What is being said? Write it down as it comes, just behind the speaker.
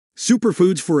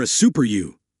Superfoods for a super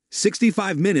you.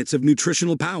 65 minutes of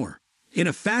nutritional power. In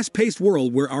a fast-paced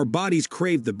world where our bodies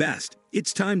crave the best,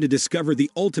 it's time to discover the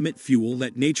ultimate fuel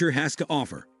that nature has to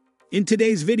offer. In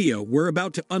today's video, we're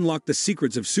about to unlock the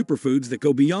secrets of superfoods that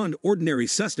go beyond ordinary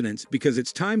sustenance because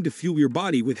it's time to fuel your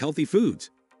body with healthy foods.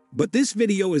 But this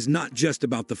video is not just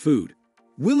about the food.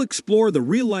 We'll explore the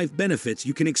real-life benefits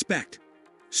you can expect.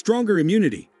 Stronger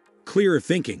immunity, clearer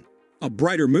thinking, a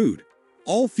brighter mood,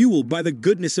 all fueled by the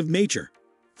goodness of nature.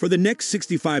 For the next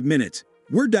 65 minutes,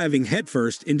 we're diving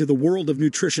headfirst into the world of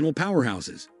nutritional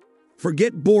powerhouses.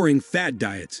 Forget boring fad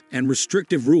diets and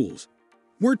restrictive rules.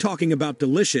 We're talking about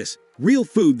delicious, real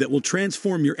food that will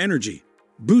transform your energy,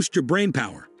 boost your brain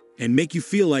power, and make you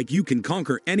feel like you can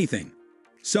conquer anything.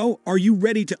 So, are you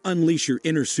ready to unleash your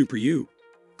inner super you?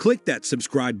 Click that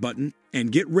subscribe button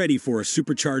and get ready for a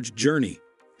supercharged journey.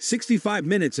 65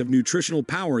 minutes of nutritional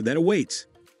power that awaits.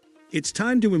 It's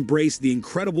time to embrace the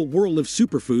incredible world of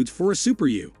superfoods for a super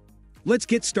you. Let's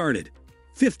get started.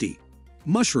 50.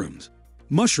 Mushrooms.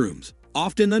 Mushrooms,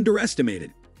 often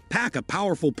underestimated, pack a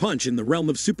powerful punch in the realm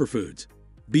of superfoods.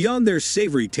 Beyond their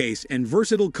savory taste and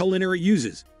versatile culinary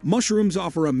uses, mushrooms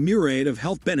offer a myriad of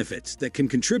health benefits that can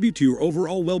contribute to your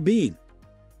overall well-being.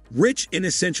 Rich in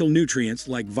essential nutrients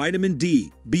like vitamin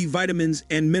D, B vitamins,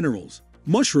 and minerals,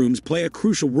 mushrooms play a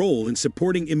crucial role in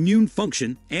supporting immune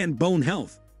function and bone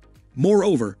health.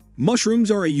 Moreover, mushrooms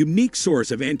are a unique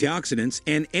source of antioxidants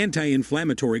and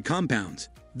anti-inflammatory compounds.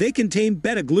 They contain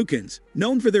beta-glucans,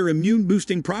 known for their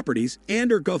immune-boosting properties, and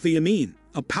ergothiamine,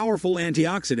 a powerful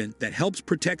antioxidant that helps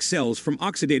protect cells from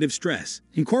oxidative stress.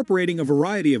 Incorporating a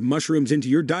variety of mushrooms into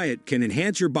your diet can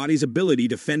enhance your body's ability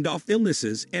to fend off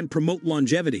illnesses and promote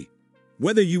longevity.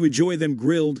 Whether you enjoy them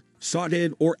grilled,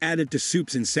 sautéed, or added to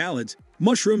soups and salads,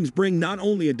 mushrooms bring not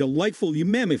only a delightful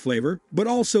umami flavor, but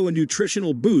also a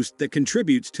nutritional boost that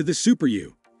contributes to the super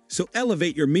you. So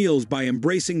elevate your meals by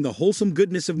embracing the wholesome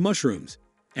goodness of mushrooms,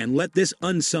 and let this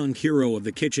unsung hero of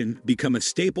the kitchen become a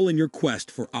staple in your quest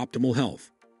for optimal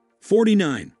health.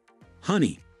 49.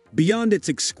 Honey. Beyond its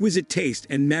exquisite taste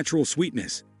and natural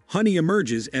sweetness, honey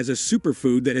emerges as a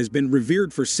superfood that has been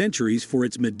revered for centuries for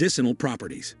its medicinal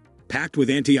properties. Packed with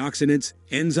antioxidants,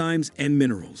 enzymes, and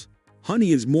minerals,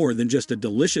 honey is more than just a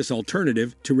delicious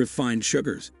alternative to refined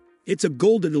sugars. It's a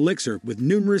golden elixir with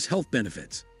numerous health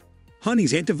benefits.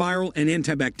 Honey's antiviral and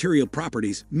antibacterial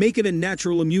properties make it a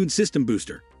natural immune system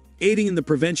booster, aiding in the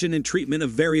prevention and treatment of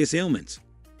various ailments.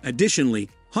 Additionally,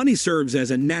 honey serves as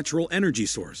a natural energy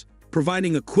source,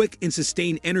 providing a quick and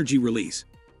sustained energy release,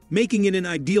 making it an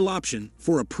ideal option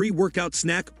for a pre-workout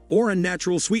snack or a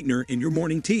natural sweetener in your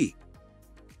morning tea.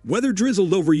 Whether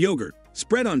drizzled over yogurt,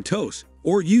 spread on toast,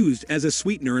 or used as a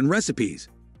sweetener in recipes,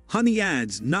 honey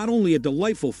adds not only a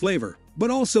delightful flavor, but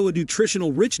also a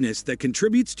nutritional richness that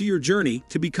contributes to your journey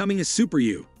to becoming a super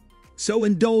you. So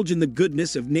indulge in the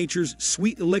goodness of nature's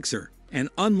sweet elixir and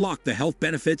unlock the health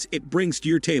benefits it brings to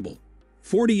your table.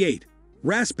 48.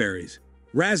 Raspberries.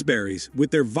 Raspberries, with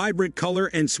their vibrant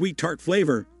color and sweet tart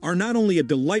flavor, are not only a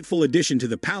delightful addition to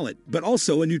the palate, but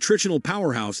also a nutritional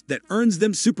powerhouse that earns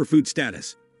them superfood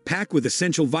status. Packed with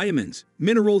essential vitamins,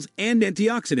 minerals, and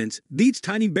antioxidants, these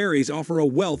tiny berries offer a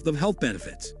wealth of health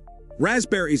benefits.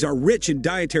 Raspberries are rich in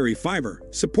dietary fiber,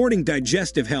 supporting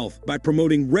digestive health by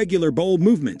promoting regular bowel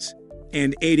movements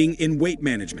and aiding in weight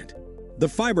management. The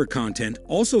fiber content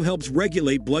also helps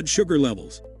regulate blood sugar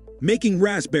levels, making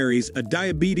raspberries a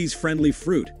diabetes-friendly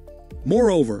fruit.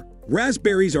 Moreover,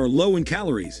 raspberries are low in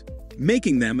calories,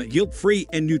 making them a guilt-free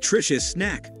and nutritious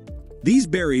snack. These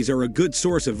berries are a good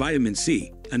source of vitamin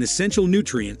C, an essential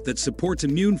nutrient that supports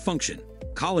immune function,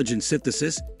 collagen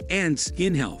synthesis, and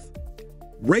skin health.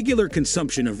 Regular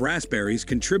consumption of raspberries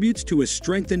contributes to a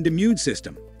strengthened immune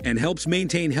system and helps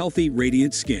maintain healthy,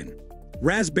 radiant skin.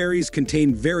 Raspberries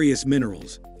contain various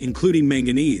minerals, including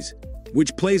manganese,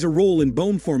 which plays a role in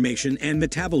bone formation and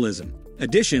metabolism.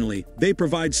 Additionally, they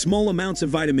provide small amounts of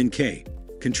vitamin K,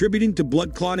 contributing to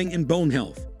blood clotting and bone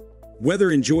health.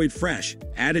 Whether enjoyed fresh,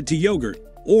 added to yogurt,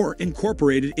 or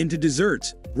incorporated into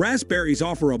desserts, raspberries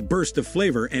offer a burst of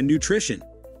flavor and nutrition.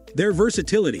 Their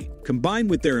versatility, combined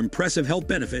with their impressive health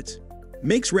benefits,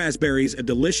 makes raspberries a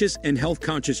delicious and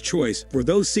health-conscious choice for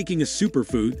those seeking a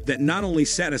superfood that not only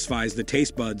satisfies the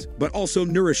taste buds, but also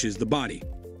nourishes the body.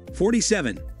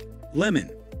 47. Lemon.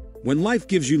 When life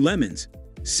gives you lemons,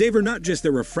 savor not just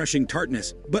their refreshing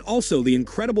tartness, but also the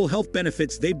incredible health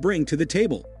benefits they bring to the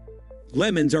table.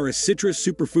 Lemons are a citrus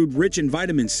superfood rich in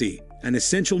vitamin C, an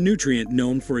essential nutrient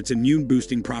known for its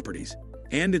immune-boosting properties,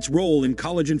 and its role in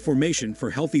collagen formation for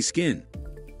healthy skin.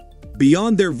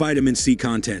 Beyond their vitamin C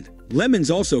content,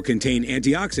 Lemons also contain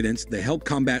antioxidants that help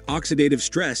combat oxidative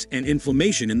stress and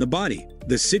inflammation in the body.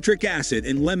 The citric acid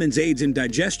in lemons aids in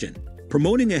digestion,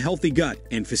 promoting a healthy gut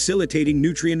and facilitating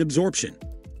nutrient absorption.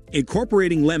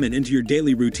 Incorporating lemon into your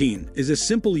daily routine is a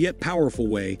simple yet powerful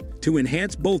way to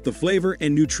enhance both the flavor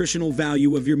and nutritional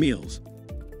value of your meals.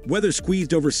 Whether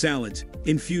squeezed over salads,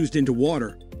 infused into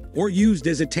water, or used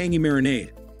as a tangy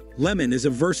marinade, lemon is a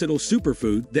versatile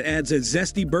superfood that adds a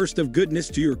zesty burst of goodness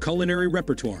to your culinary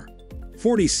repertoire.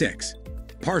 46.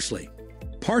 Parsley.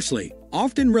 Parsley,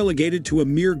 often relegated to a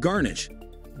mere garnish,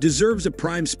 deserves a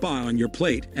prime spot on your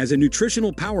plate as a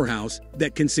nutritional powerhouse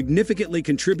that can significantly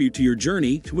contribute to your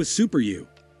journey to a super you.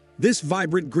 This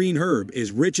vibrant green herb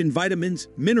is rich in vitamins,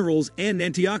 minerals, and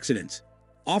antioxidants,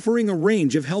 offering a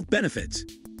range of health benefits.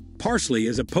 Parsley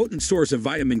is a potent source of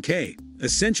vitamin K,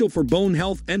 essential for bone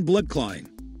health and blood clotting.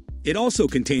 It also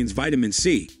contains vitamin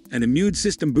C, an immune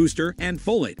system booster, and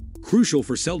folate, crucial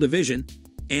for cell division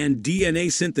and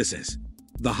DNA synthesis.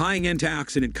 The high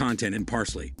antioxidant content in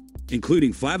parsley,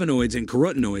 including flavonoids and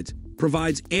carotenoids,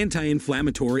 provides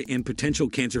anti-inflammatory and potential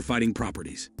cancer-fighting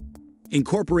properties.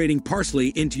 Incorporating parsley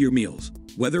into your meals,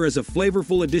 whether as a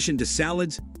flavorful addition to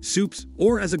salads, soups,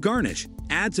 or as a garnish,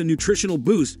 adds a nutritional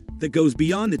boost that goes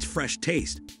beyond its fresh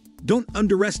taste. Don't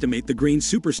underestimate the green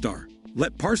superstar.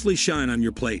 Let parsley shine on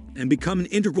your plate and become an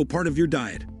integral part of your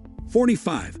diet.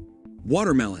 45.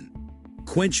 Watermelon.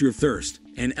 Quench your thirst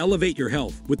and elevate your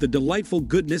health with the delightful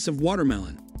goodness of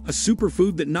watermelon, a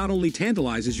superfood that not only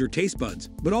tantalizes your taste buds,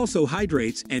 but also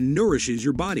hydrates and nourishes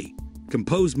your body.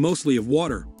 Composed mostly of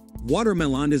water,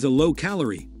 watermelon is a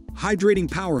low-calorie, hydrating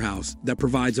powerhouse that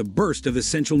provides a burst of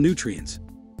essential nutrients.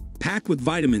 Packed with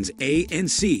vitamins A and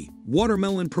C,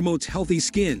 watermelon promotes healthy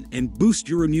skin and boosts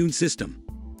your immune system.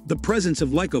 The presence of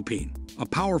lycopene, a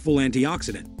powerful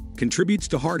antioxidant, contributes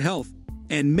to heart health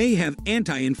and may have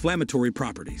anti-inflammatory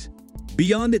properties.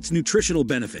 Beyond its nutritional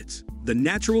benefits, the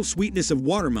natural sweetness of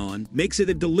watermelon makes it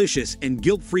a delicious and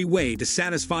guilt-free way to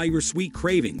satisfy your sweet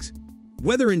cravings.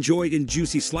 Whether enjoyed in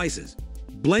juicy slices,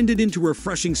 blended into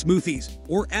refreshing smoothies,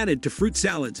 or added to fruit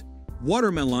salads,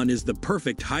 watermelon is the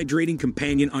perfect hydrating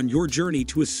companion on your journey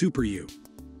to a super you.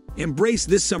 Embrace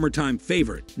this summertime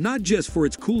favorite not just for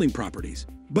its cooling properties,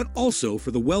 but also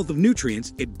for the wealth of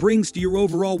nutrients it brings to your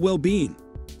overall well-being.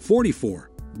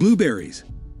 44. Blueberries.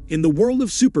 In the world of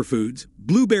superfoods,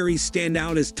 blueberries stand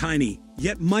out as tiny,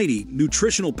 yet mighty,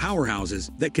 nutritional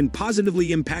powerhouses that can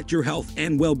positively impact your health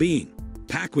and well-being.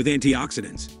 Packed with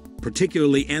antioxidants,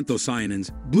 particularly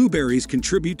anthocyanins, blueberries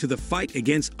contribute to the fight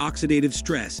against oxidative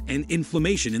stress and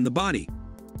inflammation in the body.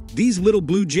 These little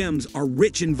blue gems are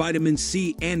rich in vitamins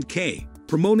C and K,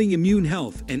 promoting immune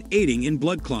health and aiding in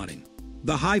blood clotting.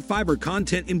 The high fiber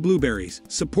content in blueberries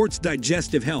supports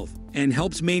digestive health and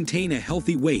helps maintain a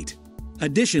healthy weight.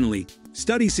 Additionally,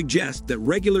 studies suggest that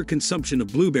regular consumption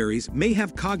of blueberries may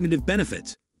have cognitive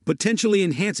benefits, potentially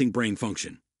enhancing brain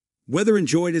function. Whether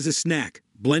enjoyed as a snack,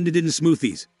 blended into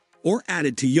smoothies, or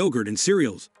added to yogurt and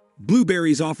cereals,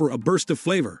 blueberries offer a burst of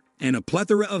flavor and a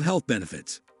plethora of health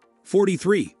benefits.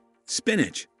 43.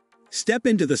 Spinach. Step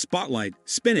into the spotlight.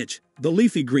 Spinach, the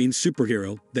leafy green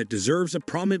superhero that deserves a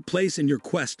prominent place in your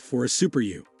quest for a super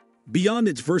you. Beyond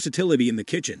its versatility in the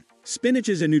kitchen, spinach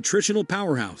is a nutritional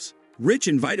powerhouse, rich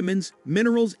in vitamins,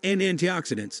 minerals, and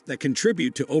antioxidants that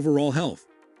contribute to overall health.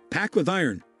 Packed with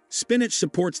iron, spinach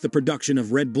supports the production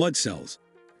of red blood cells,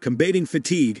 combating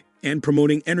fatigue and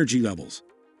promoting energy levels.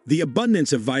 The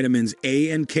abundance of vitamins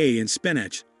A and K in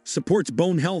spinach supports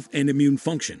bone health and immune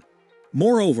function.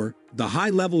 Moreover, the high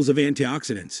levels of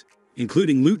antioxidants,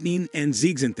 including lutein and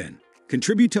zeaxanthin,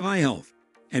 contribute to eye health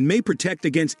and may protect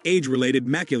against age-related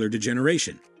macular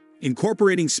degeneration.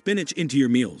 Incorporating spinach into your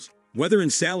meals, whether in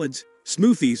salads,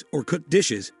 smoothies, or cooked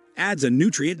dishes, adds a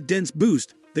nutrient-dense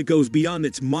boost that goes beyond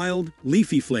its mild,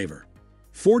 leafy flavor.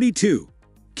 42.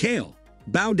 Kale.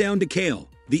 Bow down to kale,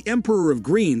 the emperor of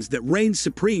greens that reigns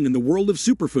supreme in the world of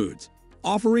superfoods,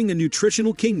 offering a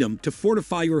nutritional kingdom to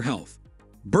fortify your health.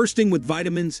 Bursting with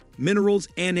vitamins, minerals,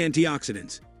 and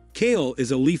antioxidants, kale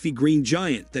is a leafy green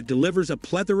giant that delivers a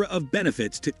plethora of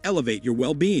benefits to elevate your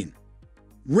well-being.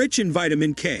 Rich in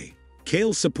vitamin K,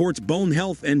 kale supports bone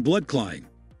health and blood clotting,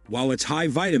 while its high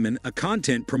vitamin A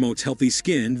content promotes healthy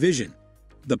skin and vision.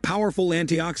 The powerful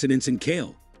antioxidants in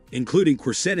kale, including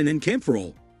quercetin and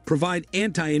camphorol, provide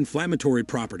anti-inflammatory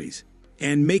properties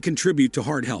and may contribute to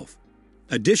heart health.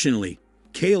 Additionally,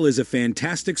 kale is a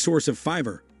fantastic source of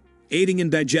fiber, aiding in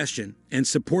digestion and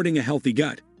supporting a healthy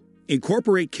gut.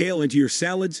 Incorporate kale into your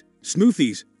salads,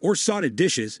 smoothies, or sautéed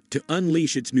dishes to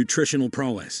unleash its nutritional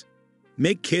prowess.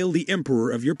 Make kale the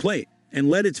emperor of your plate and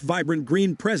let its vibrant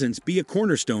green presence be a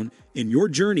cornerstone in your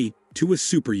journey to a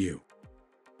super you.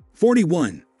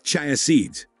 41. Chia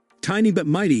seeds. Tiny but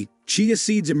mighty, chia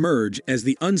seeds emerge as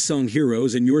the unsung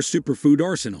heroes in your superfood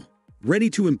arsenal,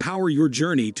 ready to empower your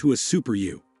journey to a super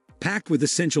you. Packed with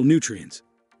essential nutrients,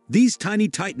 these tiny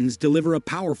titans deliver a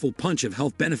powerful punch of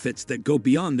health benefits that go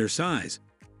beyond their size.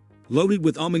 Loaded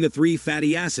with omega-3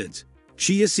 fatty acids,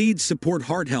 chia seeds support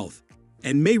heart health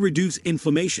and may reduce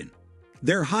inflammation.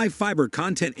 Their high fiber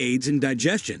content aids in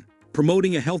digestion,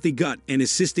 promoting a healthy gut and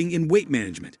assisting in weight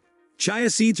management.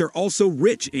 Chia seeds are also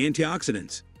rich in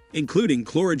antioxidants, including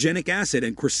chlorogenic acid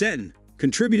and quercetin,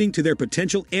 contributing to their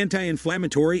potential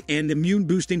anti-inflammatory and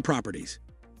immune-boosting properties.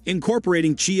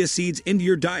 Incorporating chia seeds into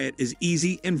your diet is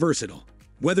easy and versatile.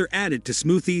 Whether added to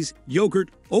smoothies, yogurt,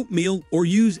 oatmeal, or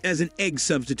used as an egg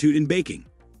substitute in baking,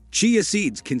 chia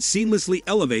seeds can seamlessly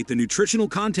elevate the nutritional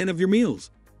content of your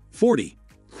meals. 40.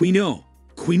 Quinoa.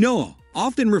 Quinoa,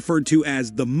 often referred to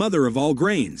as the mother of all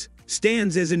grains,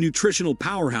 stands as a nutritional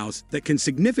powerhouse that can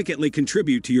significantly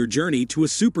contribute to your journey to a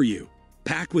super you.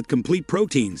 Packed with complete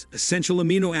proteins, essential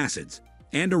amino acids,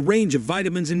 and a range of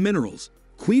vitamins and minerals,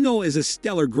 quinoa is a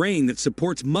stellar grain that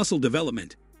supports muscle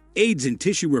development, aids in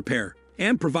tissue repair,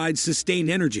 and provides sustained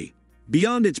energy.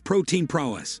 Beyond its protein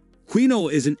prowess,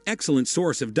 quinoa is an excellent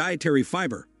source of dietary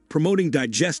fiber, promoting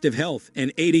digestive health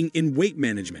and aiding in weight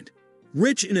management.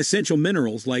 Rich in essential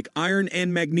minerals like iron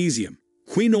and magnesium,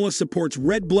 quinoa supports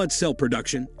red blood cell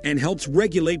production and helps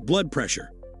regulate blood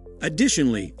pressure.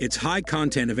 Additionally, its high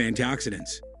content of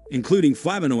antioxidants, including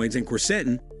flavonoids and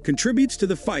quercetin, contributes to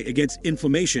the fight against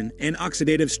inflammation and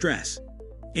oxidative stress.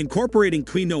 Incorporating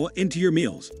quinoa into your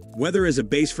meals, whether as a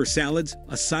base for salads,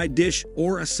 a side dish,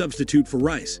 or a substitute for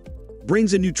rice,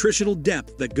 brings a nutritional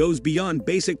depth that goes beyond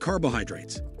basic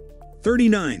carbohydrates.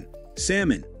 39.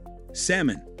 Salmon.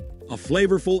 Salmon, a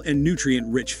flavorful and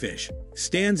nutrient-rich fish,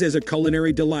 stands as a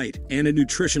culinary delight and a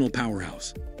nutritional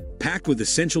powerhouse. Packed with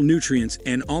essential nutrients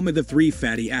and omega-3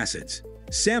 fatty acids,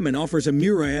 salmon offers a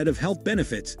myriad of health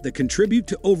benefits that contribute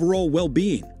to overall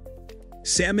well-being.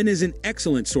 Salmon is an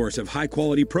excellent source of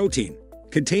high-quality protein,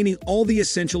 containing all the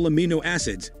essential amino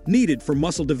acids needed for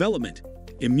muscle development,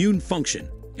 immune function,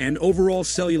 and overall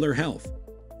cellular health.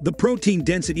 The protein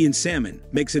density in salmon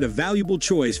makes it a valuable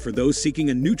choice for those seeking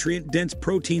a nutrient-dense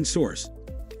protein source,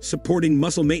 supporting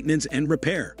muscle maintenance and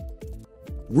repair.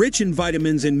 Rich in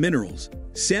vitamins and minerals,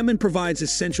 salmon provides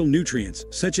essential nutrients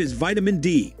such as vitamin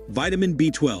D, vitamin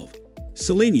B12,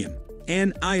 selenium,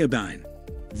 and iodine.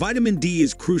 Vitamin D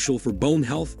is crucial for bone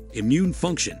health, immune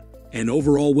function, and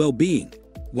overall well-being,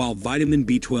 while vitamin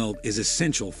B12 is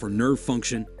essential for nerve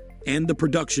function and the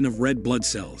production of red blood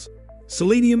cells.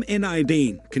 Selenium and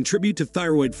iodine contribute to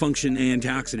thyroid function and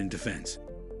antioxidant defense.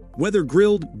 Whether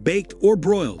grilled, baked, or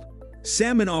broiled,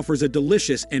 salmon offers a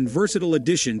delicious and versatile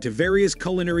addition to various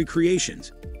culinary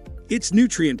creations. Its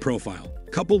nutrient profile,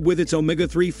 coupled with its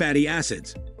omega-3 fatty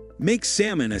acids, makes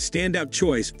salmon a standout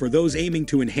choice for those aiming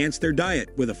to enhance their diet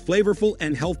with a flavorful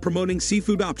and health-promoting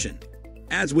seafood option.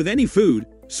 As with any food,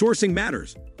 sourcing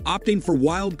matters. Opting for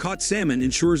wild-caught salmon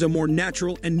ensures a more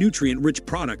natural and nutrient-rich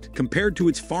product compared to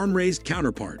its farm-raised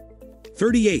counterpart.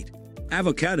 38.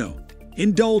 Avocado.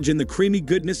 Indulge in the creamy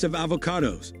goodness of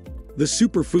avocados, the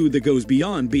superfood that goes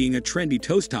beyond being a trendy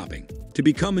toast topping to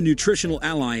become a nutritional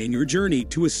ally in your journey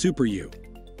to a super you.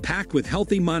 Packed with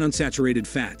healthy monounsaturated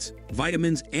fats,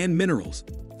 vitamins, and minerals,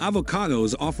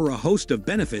 avocados offer a host of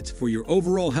benefits for your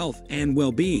overall health and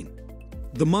well-being.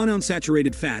 The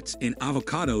monounsaturated fats in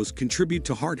avocados contribute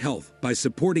to heart health by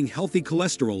supporting healthy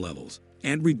cholesterol levels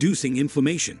and reducing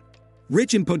inflammation.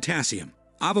 Rich in potassium,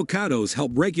 avocados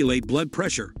help regulate blood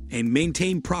pressure and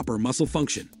maintain proper muscle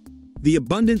function. The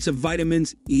abundance of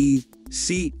vitamins E,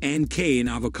 C, and K in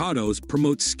avocados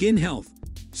promotes skin health,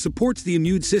 supports the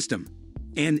immune system,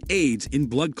 and aids in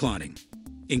blood clotting.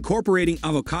 Incorporating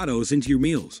avocados into your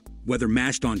meals, whether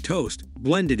mashed on toast,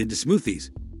 blended into smoothies,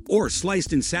 or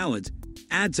sliced in salads,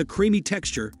 adds a creamy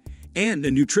texture and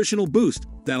a nutritional boost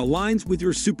that aligns with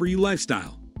your super you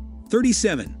lifestyle.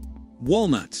 37.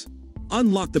 Walnuts.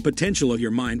 Unlock the potential of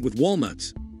your mind with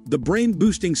walnuts, the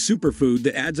brain-boosting superfood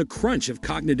that adds a crunch of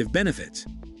cognitive benefits.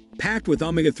 Packed with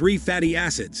omega-3 fatty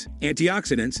acids,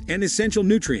 antioxidants, and essential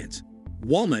nutrients,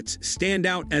 walnuts stand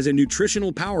out as a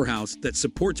nutritional powerhouse that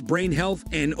supports brain health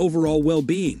and overall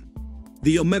well-being.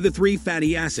 The omega-3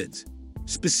 fatty acids,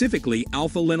 specifically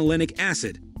alpha-linolenic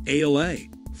acid, ALA,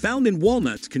 found in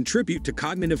walnuts contribute to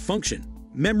cognitive function,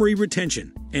 memory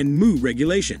retention, and mood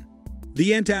regulation.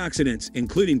 The antioxidants,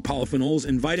 including polyphenols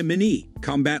and vitamin E,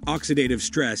 combat oxidative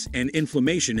stress and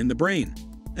inflammation in the brain.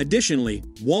 Additionally,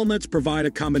 walnuts provide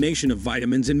a combination of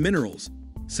vitamins and minerals,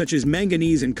 such as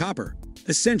manganese and copper,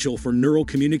 essential for neural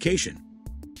communication.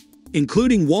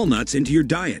 Including walnuts into your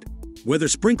diet, Whether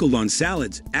sprinkled on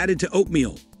salads, added to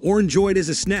oatmeal, or enjoyed as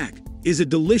a snack, is a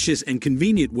delicious and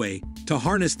convenient way to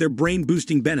harness their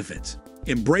brain-boosting benefits.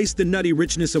 Embrace the nutty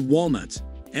richness of walnuts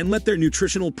and let their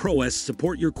nutritional prowess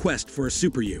support your quest for a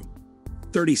super you.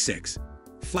 36.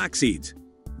 Flax seeds.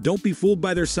 Don't be fooled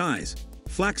by their size.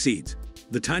 Flax seeds,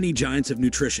 the tiny giants of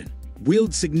nutrition,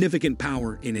 wield significant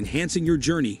power in enhancing your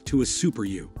journey to a super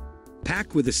you.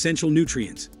 Packed with essential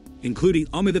nutrients, including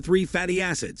omega-3 fatty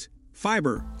acids,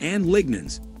 fiber, and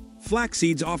lignans, flax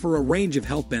seeds offer a range of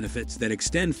health benefits that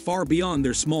extend far beyond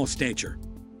their small stature.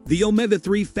 The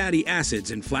omega-3 fatty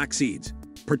acids in flax seeds,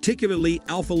 particularly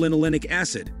alpha-linolenic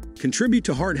acid, contribute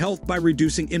to heart health by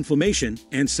reducing inflammation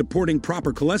and supporting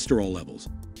proper cholesterol levels.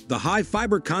 The high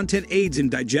fiber content aids in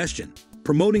digestion,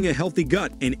 promoting a healthy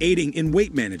gut and aiding in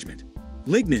weight management.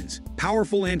 Lignans,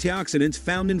 powerful antioxidants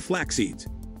found in flax seeds,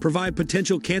 provide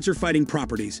potential cancer-fighting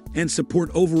properties and support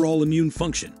overall immune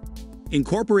function.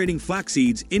 Incorporating flax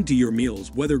seeds into your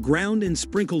meals, whether ground and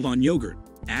sprinkled on yogurt,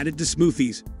 added to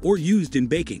smoothies, or used in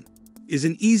baking, is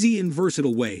an easy and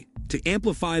versatile way to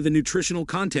amplify the nutritional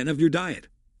content of your diet.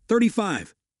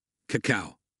 35.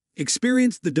 Cacao.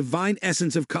 Experience the divine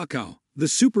essence of cacao, the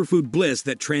superfood bliss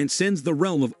that transcends the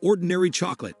realm of ordinary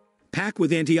chocolate, packed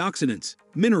with antioxidants,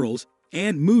 minerals,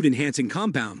 and mood-enhancing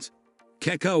compounds.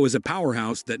 Cacao is a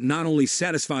powerhouse that not only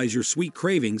satisfies your sweet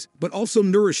cravings, but also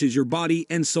nourishes your body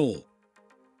and soul.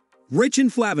 Rich in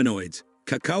flavonoids,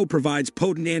 cacao provides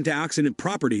potent antioxidant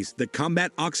properties that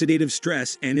combat oxidative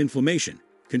stress and inflammation,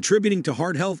 contributing to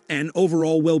heart health and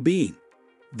overall well-being.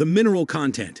 The mineral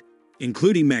content,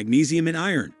 including magnesium and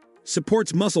iron,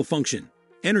 supports muscle function,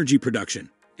 energy production,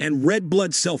 and red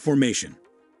blood cell formation.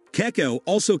 Cacao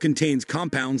also contains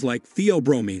compounds like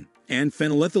theobromine and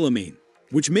phenylethylamine,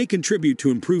 which may contribute to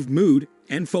improved mood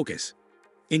and focus.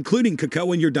 Including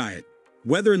cacao in your diet,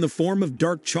 whether in the form of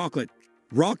dark chocolate,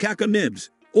 raw cacao nibs,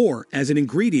 or as an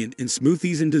ingredient in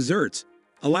smoothies and desserts,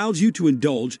 allows you to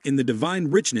indulge in the divine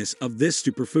richness of this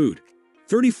superfood.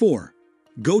 34.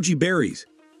 Goji berries.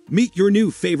 Meet your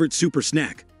new favorite super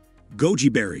snack,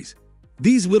 goji berries.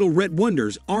 These little red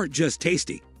wonders aren't just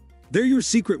tasty. They're your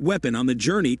secret weapon on the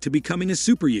journey to becoming a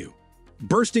super you.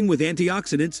 Bursting with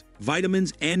antioxidants,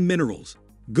 vitamins, and minerals,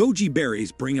 goji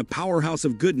berries bring a powerhouse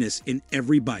of goodness in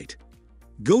every bite.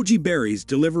 Goji berries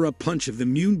deliver a punch of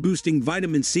immune-boosting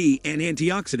vitamin C and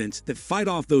antioxidants that fight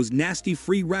off those nasty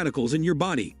free radicals in your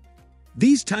body.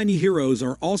 These tiny heroes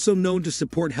are also known to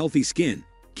support healthy skin,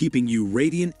 keeping you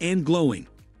radiant and glowing.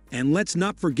 And let's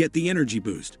not forget the energy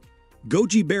boost.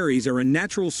 Goji berries are a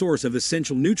natural source of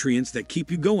essential nutrients that keep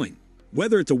you going,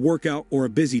 whether it's a workout or a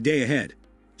busy day ahead.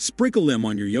 Sprinkle them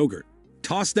on your yogurt,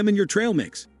 toss them in your trail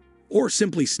mix, or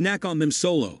simply snack on them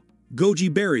solo.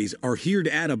 Goji berries are here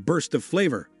to add a burst of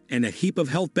flavor and a heap of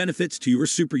health benefits to your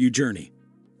Super You journey.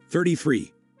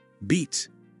 33. Beets.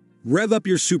 Rev up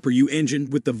your Super You engine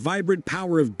with the vibrant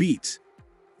power of beets.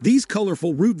 These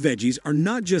colorful root veggies are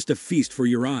not just a feast for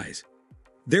your eyes.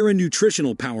 They're a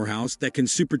nutritional powerhouse that can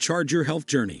supercharge your health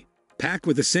journey, packed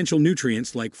with essential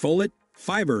nutrients like folate,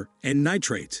 fiber, and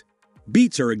nitrates.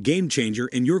 Beets are a game changer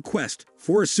in your quest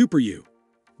for a Super You.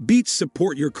 Beets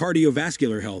support your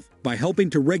cardiovascular health by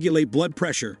helping to regulate blood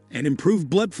pressure and improve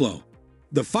blood flow.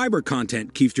 The fiber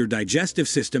content keeps your digestive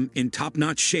system in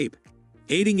top-notch shape,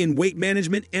 aiding in weight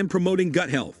management and promoting gut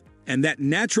health. And that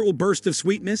natural burst of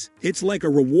sweetness, it's like a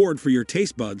reward for your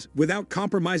taste buds without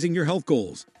compromising your health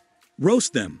goals.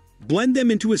 Roast them, blend them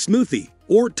into a smoothie,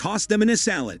 or toss them in a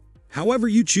salad. However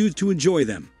you choose to enjoy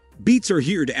them, beets are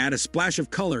here to add a splash of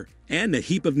color and a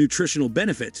heap of nutritional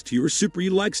benefits to your Super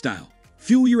You lifestyle.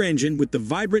 Fuel your engine with the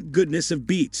vibrant goodness of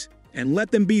beets, and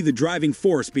let them be the driving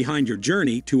force behind your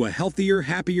journey to a healthier,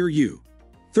 happier you.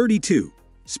 32.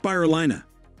 Spirulina.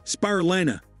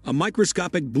 Spirulina, a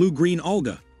microscopic blue-green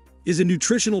alga, is a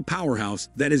nutritional powerhouse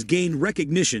that has gained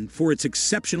recognition for its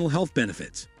exceptional health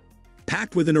benefits.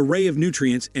 Packed with an array of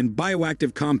nutrients and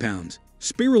bioactive compounds,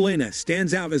 spirulina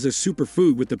stands out as a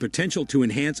superfood with the potential to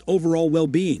enhance overall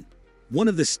well-being. One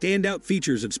of the standout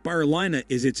features of spirulina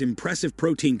is its impressive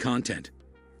protein content.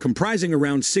 Comprising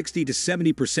around 60 to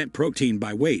 70% protein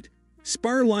by weight,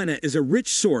 spirulina is a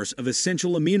rich source of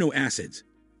essential amino acids,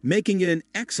 making it an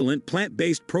excellent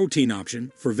plant-based protein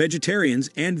option for vegetarians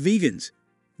and vegans.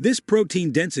 This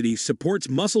protein density supports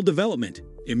muscle development,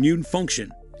 immune function,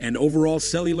 and overall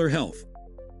cellular health.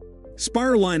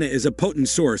 Spirulina is a potent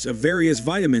source of various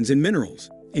vitamins and minerals,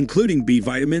 including B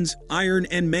vitamins, iron,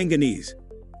 and manganese.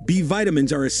 B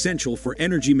vitamins are essential for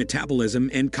energy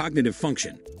metabolism and cognitive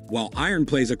function, while iron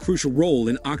plays a crucial role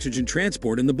in oxygen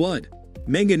transport in the blood.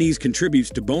 Manganese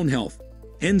contributes to bone health,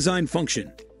 enzyme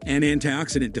function, and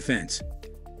antioxidant defense.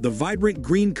 The vibrant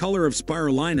green color of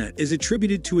spirulina is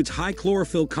attributed to its high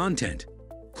chlorophyll content.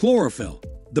 Chlorophyll,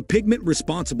 the pigment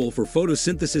responsible for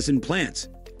photosynthesis in plants,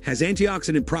 has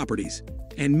antioxidant properties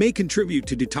and may contribute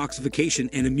to detoxification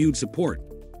and immune support.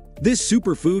 This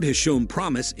superfood has shown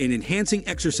promise in enhancing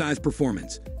exercise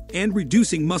performance and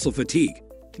reducing muscle fatigue,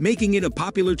 making it a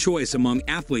popular choice among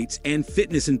athletes and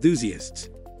fitness enthusiasts.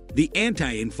 The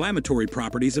anti-inflammatory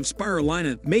properties of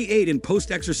spirulina may aid in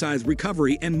post-exercise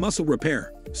recovery and muscle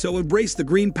repair, so embrace the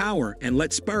green power and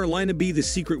let spirulina be the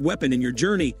secret weapon in your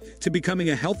journey to becoming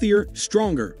a healthier,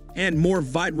 stronger, and more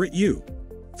vibrant you.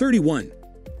 31.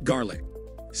 Garlic.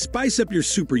 Spice up your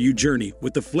Super You journey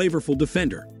with the flavorful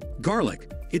Defender.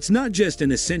 Garlic. It's not just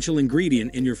an essential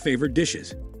ingredient in your favorite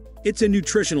dishes. It's a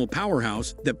nutritional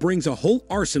powerhouse that brings a whole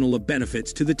arsenal of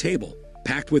benefits to the table.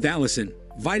 Packed with allicin,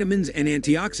 vitamins, and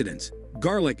antioxidants,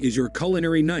 garlic is your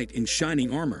culinary knight in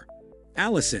shining armor.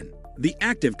 Allicin, the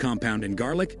active compound in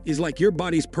garlic, is like your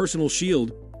body's personal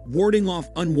shield, warding off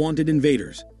unwanted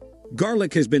invaders.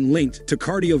 Garlic has been linked to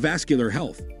cardiovascular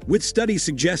health, with studies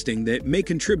suggesting that it may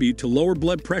contribute to lower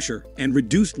blood pressure and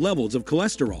reduced levels of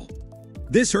cholesterol.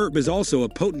 This herb is also a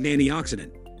potent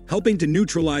antioxidant, helping to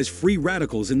neutralize free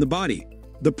radicals in the body.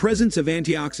 The presence of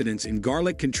antioxidants in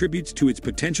garlic contributes to its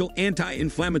potential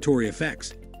anti-inflammatory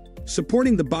effects,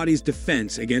 supporting the body's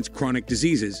defense against chronic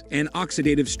diseases and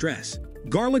oxidative stress.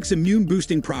 Garlic's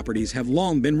immune-boosting properties have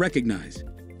long been recognized.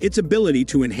 Its ability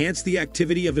to enhance the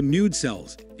activity of immune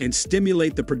cells and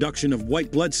stimulate the production of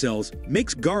white blood cells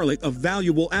makes garlic a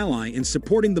valuable ally in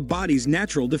supporting the body's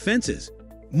natural defenses.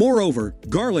 Moreover,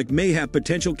 garlic may have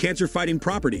potential cancer-fighting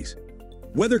properties.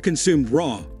 Whether consumed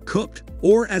raw, cooked,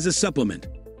 or as a supplement,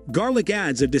 garlic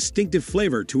adds a distinctive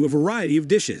flavor to a variety of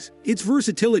dishes. Its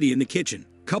versatility in the kitchen,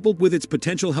 coupled with its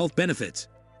potential health benefits,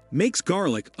 makes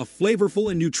garlic a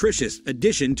flavorful and nutritious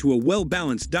addition to a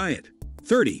well-balanced diet.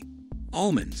 30.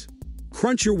 Almonds.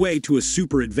 Crunch your way to a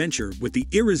super adventure with the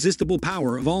irresistible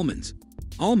power of almonds.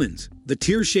 Almonds, the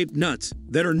tear-shaped nuts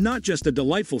that are not just a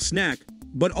delightful snack,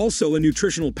 but also a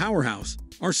nutritional powerhouse,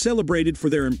 are celebrated for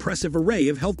their impressive array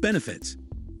of health benefits.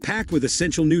 Packed with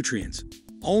essential nutrients,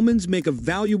 almonds make a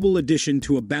valuable addition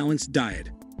to a balanced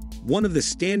diet. One of the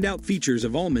standout features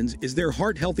of almonds is their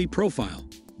heart-healthy profile.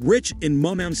 Rich in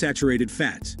monounsaturated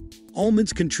fats,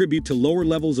 almonds contribute to lower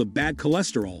levels of bad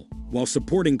cholesterol while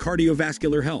supporting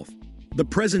cardiovascular health. The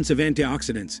presence of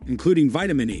antioxidants, including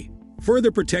vitamin E,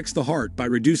 further protects the heart by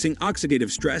reducing oxidative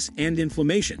stress and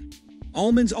inflammation.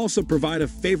 Almonds also provide a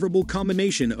favorable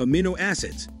combination of amino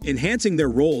acids, enhancing their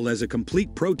role as a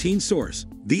complete protein source.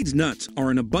 These nuts are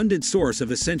an abundant source of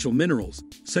essential minerals,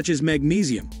 such as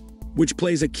magnesium, which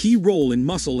plays a key role in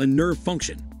muscle and nerve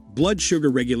function, blood sugar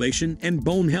regulation, and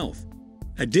bone health.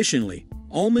 Additionally,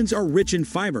 almonds are rich in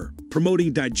fiber,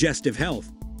 promoting digestive health,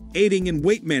 aiding in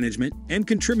weight management, and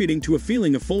contributing to a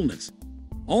feeling of fullness.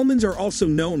 Almonds are also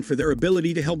known for their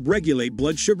ability to help regulate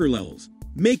blood sugar levels,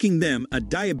 making them a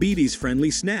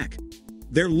diabetes-friendly snack.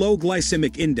 Their low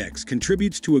glycemic index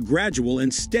contributes to a gradual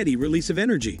and steady release of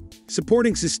energy,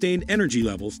 supporting sustained energy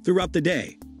levels throughout the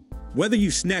day. Whether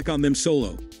you snack on them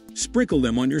solo, sprinkle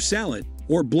them on your salad,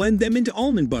 or blend them into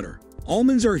almond butter,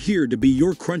 almonds are here to be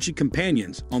your crunchy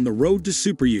companions on the road to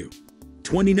Super You.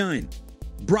 29.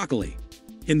 Broccoli.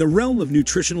 In the realm of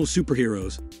nutritional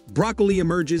superheroes, broccoli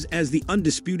emerges as the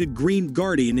undisputed green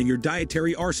guardian in your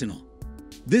dietary arsenal.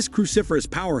 This cruciferous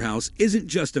powerhouse isn't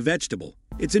just a vegetable,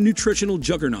 it's a nutritional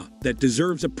juggernaut that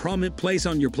deserves a prominent place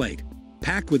on your plate.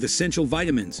 Packed with essential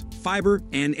vitamins, fiber,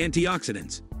 and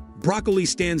antioxidants, broccoli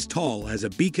stands tall as a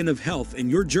beacon of health in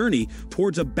your journey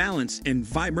towards a balanced and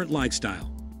vibrant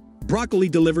lifestyle. Broccoli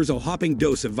delivers a whopping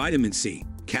dose of vitamin C,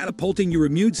 catapulting your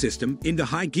immune system into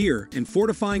high gear and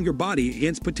fortifying your body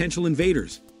against potential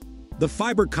invaders. The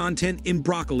fiber content in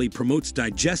broccoli promotes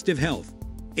digestive health,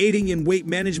 aiding in weight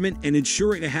management and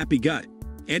ensuring a happy gut.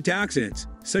 Antioxidants,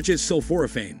 such as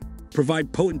sulforaphane,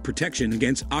 provide potent protection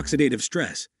against oxidative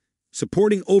stress,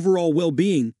 supporting overall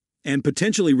well-being and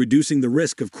potentially reducing the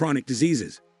risk of chronic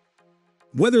diseases.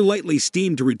 Whether lightly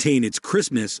steamed to retain its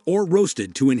crispness or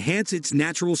roasted to enhance its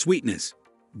natural sweetness,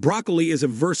 broccoli is a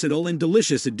versatile and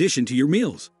delicious addition to your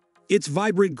meals. Its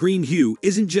vibrant green hue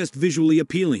isn't just visually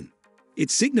appealing. It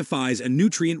signifies a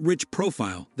nutrient-rich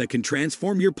profile that can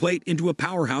transform your plate into a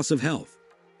powerhouse of health.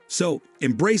 So,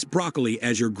 embrace broccoli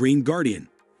as your green guardian,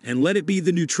 and let it be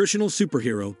the nutritional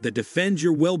superhero that defends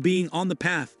your well-being on the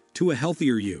path to a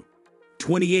healthier you.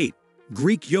 28.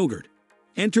 Greek yogurt.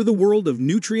 Enter the world of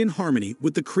nutrient harmony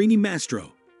with the creamy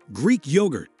Mastro. Greek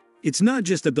yogurt. It's not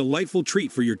just a delightful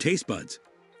treat for your taste buds.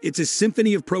 It's a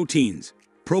symphony of proteins,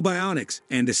 probiotics,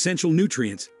 and essential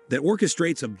nutrients that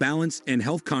orchestrates a balanced and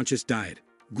health-conscious diet.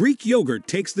 Greek yogurt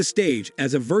takes the stage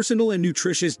as a versatile and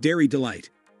nutritious dairy delight,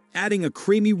 adding a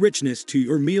creamy richness to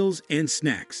your meals and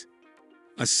snacks.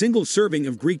 A single serving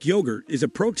of Greek yogurt is a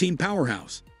protein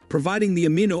powerhouse, providing the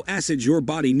amino acids your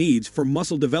body needs for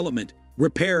muscle development,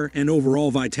 repair, and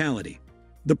overall vitality.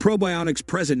 The probiotics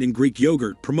present in Greek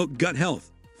yogurt promote gut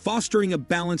health, fostering a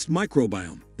balanced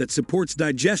microbiome that supports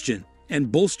digestion and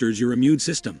bolsters your immune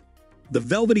system. The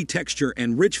velvety texture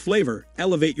and rich flavor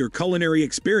elevate your culinary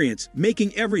experience,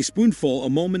 making every spoonful a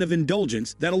moment of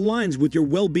indulgence that aligns with your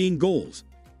well-being goals.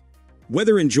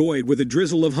 Whether enjoyed with a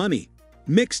drizzle of honey,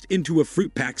 mixed into a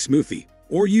fruit-packed smoothie,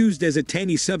 or used as a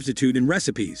tangy substitute in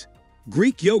recipes,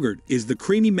 Greek yogurt is the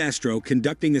creamy maestro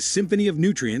conducting a symphony of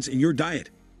nutrients in your diet.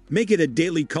 Make it a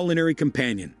daily culinary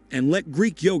companion, and let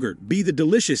Greek yogurt be the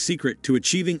delicious secret to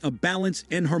achieving a balanced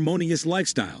and harmonious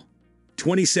lifestyle.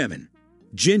 27.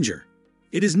 Ginger.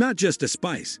 It is not just a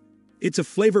spice. It's a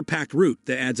flavor-packed root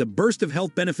that adds a burst of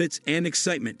health benefits and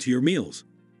excitement to your meals.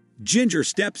 Ginger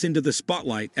steps into the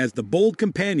spotlight as the bold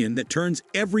companion that turns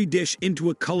every dish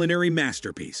into a culinary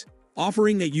masterpiece,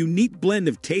 offering a unique blend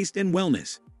of taste and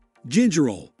wellness.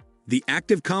 Gingerol, the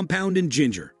active compound in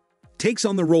ginger, takes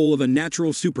on the role of a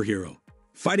natural superhero,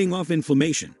 fighting off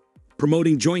inflammation,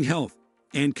 promoting joint health,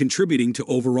 and contributing to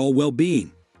overall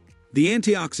well-being. The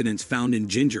antioxidants found in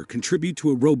ginger contribute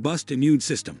to a robust immune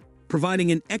system,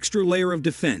 providing an extra layer of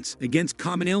defense against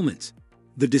common ailments.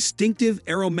 The distinctive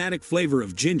aromatic flavor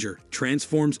of ginger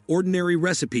transforms ordinary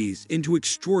recipes into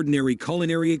extraordinary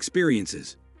culinary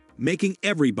experiences, making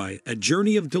every bite a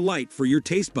journey of delight for your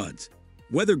taste buds.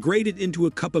 Whether grated into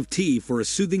a cup of tea for a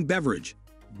soothing beverage,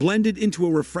 blended into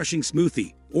a refreshing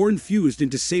smoothie, or infused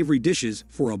into savory dishes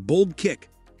for a bold kick,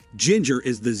 ginger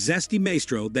is the zesty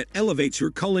maestro that elevates your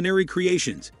culinary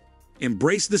creations.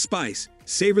 Embrace the spice,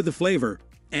 savor the flavor,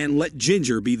 and let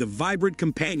ginger be the vibrant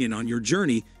companion on your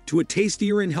journey to a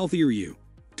tastier and healthier you.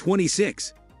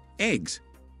 26. Eggs.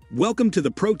 Welcome to the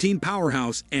protein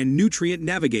powerhouse and nutrient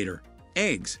navigator,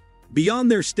 eggs. Beyond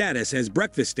their status as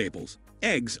breakfast staples,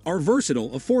 eggs are versatile,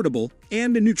 affordable,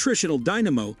 and a nutritional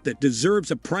dynamo that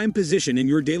deserves a prime position in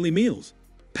your daily meals.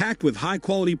 Packed with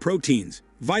high-quality proteins,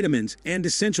 vitamins, and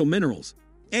essential minerals,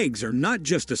 eggs are not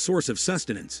just a source of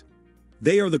sustenance.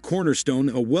 They are the cornerstone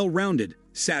of a well-rounded,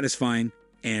 satisfying,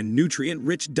 and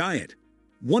nutrient-rich diet.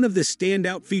 One of the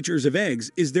standout features of eggs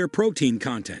is their protein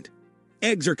content.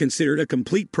 Eggs are considered a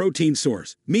complete protein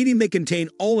source, meaning they contain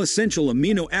all essential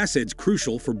amino acids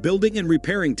crucial for building and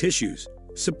repairing tissues,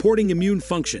 supporting immune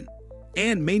function,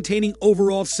 and maintaining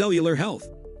overall cellular health.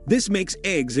 This makes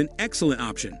eggs an excellent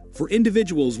option for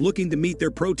individuals looking to meet their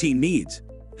protein needs,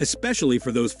 especially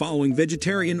for those following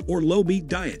vegetarian or low-meat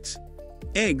diets.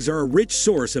 Eggs are a rich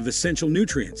source of essential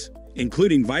nutrients,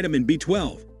 including vitamin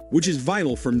B12, which is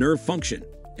vital for nerve function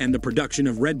and the production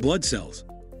of red blood cells.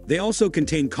 They also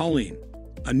contain choline,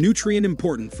 a nutrient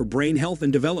important for brain health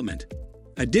and development.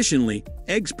 Additionally,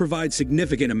 eggs provide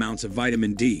significant amounts of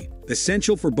vitamin D,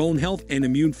 essential for bone health and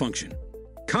immune function.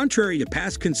 Contrary to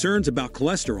past concerns about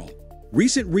cholesterol,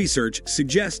 recent research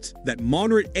suggests that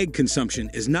moderate egg consumption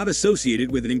is not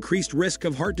associated with an increased risk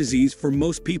of heart disease for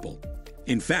most people.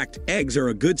 In fact, eggs are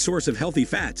a good source of healthy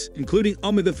fats, including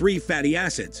omega-3 fatty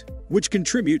acids, which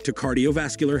contribute to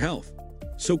cardiovascular health.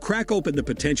 So crack open the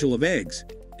potential of eggs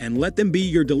and let them be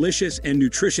your delicious and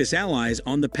nutritious allies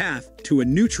on the path to a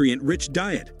nutrient-rich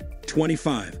diet.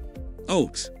 25.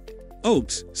 Oats.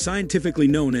 Oats, scientifically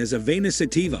known as Avena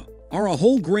sativa, are a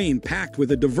whole grain packed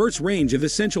with a diverse range of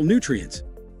essential nutrients.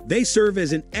 They serve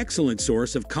as an excellent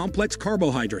source of complex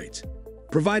carbohydrates,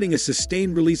 providing a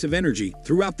sustained release of energy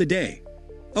throughout the day.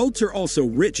 Oats are also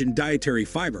rich in dietary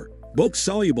fiber, both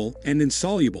soluble and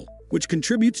insoluble, which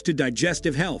contributes to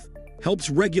digestive health, helps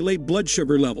regulate blood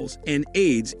sugar levels, and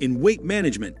aids in weight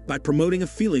management by promoting a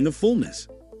feeling of fullness.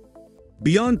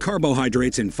 Beyond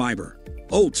carbohydrates and fiber,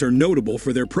 oats are notable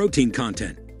for their protein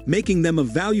content, making them a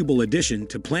valuable addition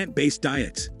to plant-based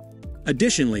diets.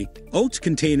 Additionally, oats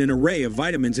contain an array of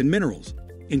vitamins and minerals,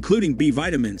 including B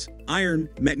vitamins, iron,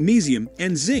 magnesium,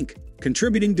 and zinc,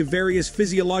 contributing to various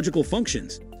physiological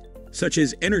functions, such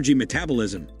as energy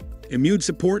metabolism, immune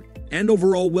support, and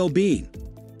overall well-being.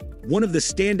 One of the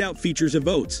standout features of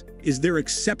oats is their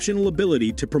exceptional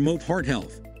ability to promote heart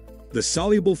health. The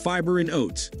soluble fiber in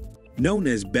oats, known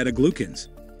as beta-glucans,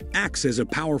 acts as a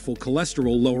powerful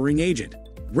cholesterol-lowering agent.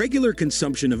 Regular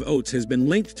consumption of oats has been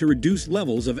linked to reduced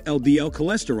levels of LDL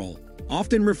cholesterol,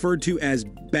 often referred to as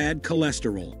bad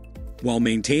cholesterol, while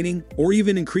maintaining or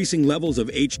even increasing levels of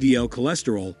HDL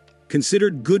cholesterol,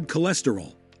 considered good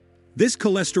cholesterol. This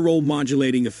cholesterol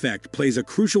modulating effect plays a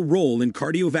crucial role in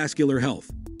cardiovascular health,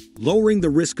 lowering the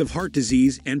risk of heart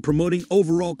disease and promoting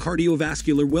overall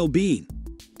cardiovascular well-being.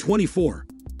 24.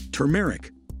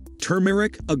 Turmeric.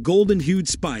 Turmeric, a golden-hued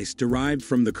spice derived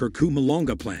from the curcuma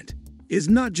longa plant, is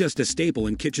not just a staple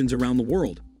in kitchens around the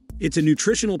world. It's a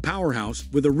nutritional powerhouse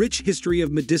with a rich history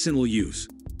of medicinal use.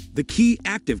 The key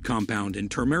active compound in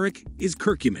turmeric is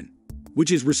curcumin,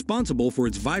 which is responsible for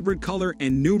its vibrant color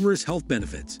and numerous health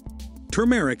benefits.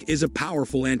 Turmeric is a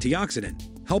powerful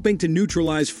antioxidant, helping to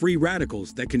neutralize free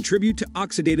radicals that contribute to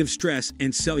oxidative stress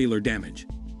and cellular damage.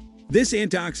 This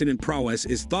antioxidant prowess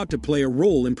is thought to play a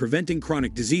role in preventing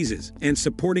chronic diseases and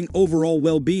supporting overall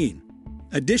well-being.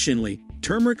 Additionally,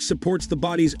 turmeric supports the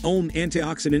body's own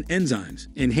antioxidant enzymes,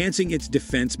 enhancing its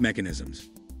defense mechanisms.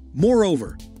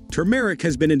 Moreover, turmeric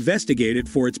has been investigated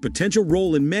for its potential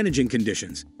role in managing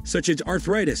conditions, such as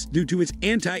arthritis, due to its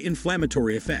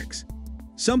anti-inflammatory effects.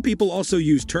 Some people also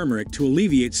use turmeric to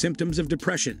alleviate symptoms of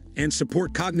depression and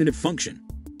support cognitive function.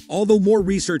 Although more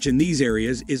research in these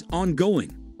areas is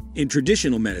ongoing, in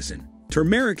traditional medicine,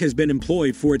 turmeric has been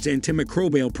employed for its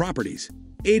antimicrobial properties,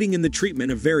 aiding in the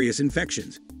treatment of various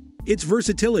infections. Its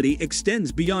versatility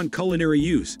extends beyond culinary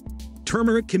use.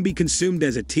 Turmeric can be consumed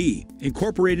as a tea,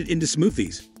 incorporated into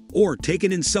smoothies, or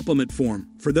taken in supplement form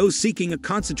for those seeking a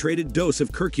concentrated dose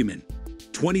of curcumin.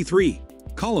 23.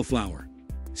 Cauliflower.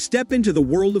 Step into the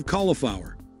world of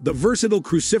cauliflower, the versatile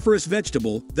cruciferous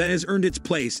vegetable that has earned its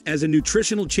place as a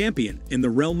nutritional champion in the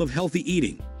realm of healthy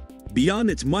eating. Beyond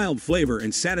its mild flavor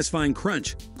and satisfying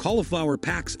crunch, cauliflower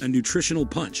packs a nutritional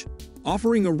punch,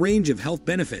 offering a range of health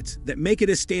benefits that make it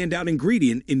a standout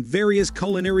ingredient in various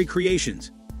culinary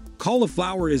creations.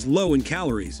 Cauliflower is low in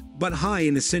calories, but high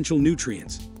in essential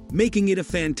nutrients, making it a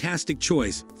fantastic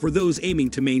choice for those aiming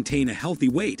to maintain a healthy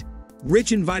weight.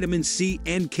 Rich in vitamins C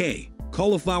and K,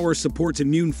 cauliflower supports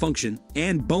immune function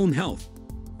and bone health.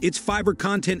 Its fiber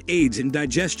content aids in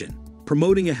digestion,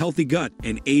 promoting a healthy gut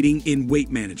and aiding in weight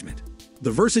management.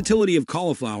 The versatility of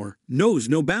cauliflower knows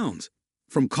no bounds.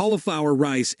 From cauliflower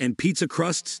rice and pizza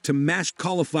crusts to mashed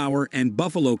cauliflower and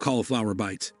buffalo cauliflower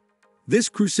bites, this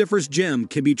cruciferous gem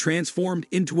can be transformed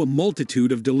into a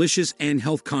multitude of delicious and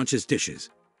health-conscious dishes.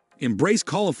 Embrace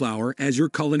cauliflower as your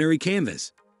culinary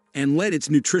canvas, and let its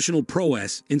nutritional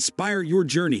prowess inspire your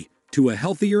journey to a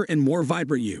healthier and more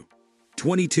vibrant you.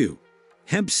 22.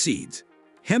 Hemp seeds.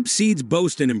 Hemp seeds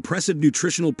boast an impressive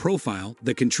nutritional profile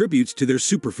that contributes to their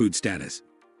superfood status.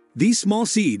 These small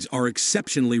seeds are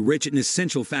exceptionally rich in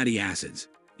essential fatty acids,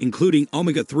 including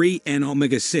omega-3 and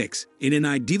omega-6, in an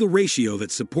ideal ratio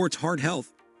that supports heart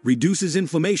health, reduces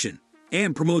inflammation,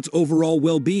 and promotes overall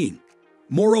well-being.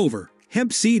 Moreover,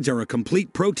 hemp seeds are a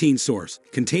complete protein source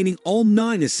containing all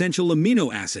 9 essential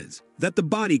amino acids that the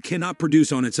body cannot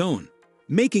produce on its own,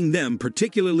 making them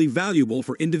particularly valuable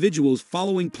for individuals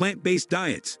following plant-based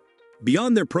diets.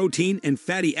 Beyond their protein and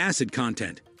fatty acid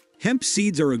content, hemp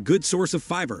seeds are a good source of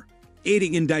fiber,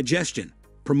 aiding in digestion,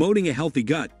 promoting a healthy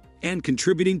gut, and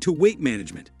contributing to weight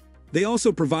management. They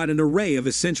also provide an array of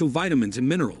essential vitamins and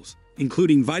minerals,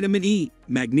 including vitamin E,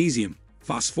 magnesium,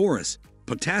 phosphorus,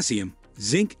 potassium,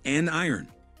 zinc, and iron,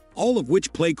 all of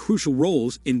which play crucial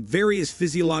roles in various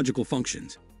physiological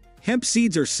functions. Hemp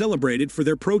seeds are celebrated for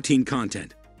their protein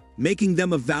content, making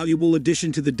them a valuable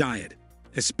addition to the diet,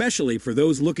 especially for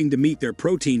those looking to meet their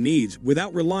protein needs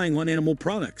without relying on animal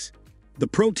products. The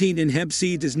protein in hemp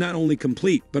seeds is not only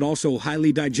complete but also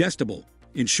highly digestible,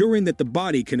 ensuring that the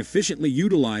body can efficiently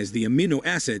utilize the amino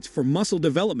acids for muscle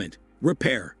development,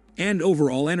 repair, and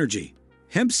overall energy.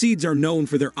 Hemp seeds are known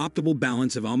for their optimal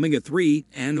balance of omega-3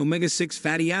 and omega-6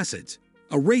 fatty acids,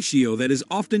 a ratio that is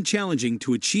often challenging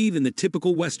to achieve in the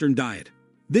typical Western diet.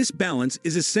 This balance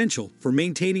is essential for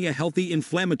maintaining a healthy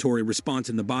inflammatory response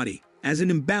in the body, as an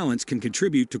imbalance can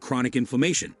contribute to chronic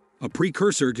inflammation, a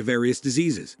precursor to various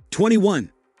diseases.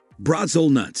 21. Brazil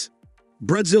nuts.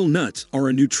 Brazil nuts are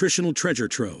a nutritional treasure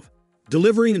trove,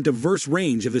 delivering a diverse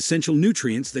range of essential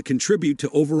nutrients that contribute to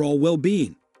overall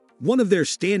well-being. One of their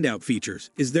standout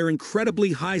features is their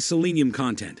incredibly high selenium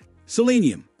content.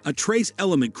 Selenium, a trace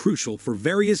element crucial for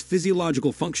various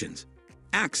physiological functions,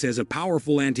 acts as a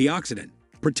powerful antioxidant,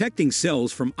 protecting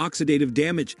cells from oxidative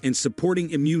damage and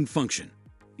supporting immune function.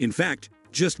 In fact,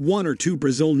 just 1 or 2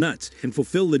 Brazil nuts can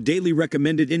fulfill the daily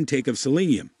recommended intake of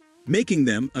selenium, making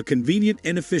them a convenient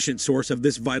and efficient source of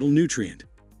this vital nutrient.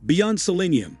 Beyond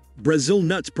selenium, Brazil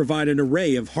nuts provide an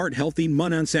array of heart-healthy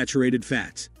monounsaturated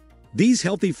fats. These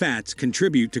healthy fats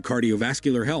contribute to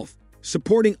cardiovascular health,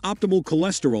 supporting optimal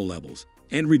cholesterol levels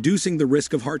and reducing the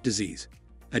risk of heart disease.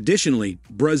 Additionally,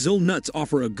 Brazil nuts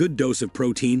offer a good dose of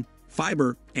protein,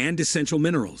 fiber, and essential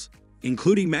minerals,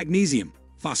 including magnesium,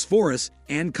 phosphorus,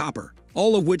 and copper,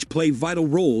 all of which play vital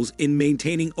roles in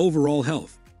maintaining overall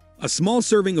health. A small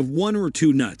serving of 1 or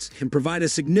 2 nuts can provide a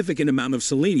significant amount of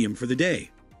selenium for the day.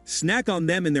 Snack on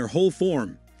them in their whole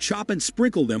form, chop and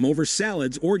sprinkle them over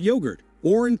salads or yogurt,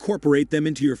 or incorporate them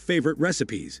into your favorite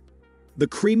recipes. The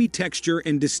creamy texture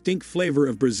and distinct flavor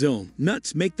of Brazil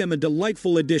nuts make them a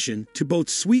delightful addition to both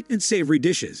sweet and savory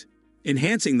dishes,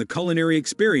 enhancing the culinary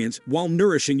experience while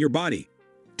nourishing your body.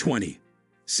 20.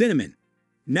 Cinnamon.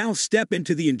 Now step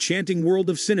into the enchanting world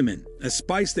of cinnamon, a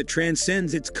spice that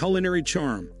transcends its culinary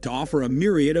charm to offer a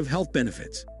myriad of health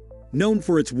benefits. Known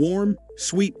for its warm,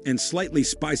 sweet, and slightly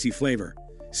spicy flavor,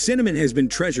 cinnamon has been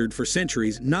treasured for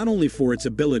centuries not only for its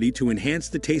ability to enhance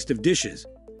the taste of dishes,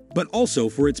 but also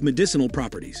for its medicinal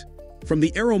properties. From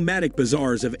the aromatic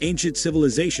bazaars of ancient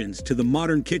civilizations to the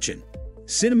modern kitchen,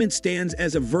 cinnamon stands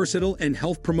as a versatile and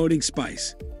health-promoting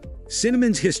spice.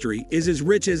 Cinnamon's history is as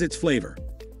rich as its flavor.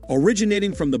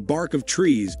 Originating from the bark of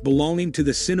trees belonging to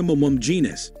the cinnamomum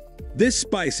genus, this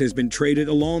spice has been traded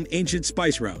along ancient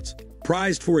spice routes,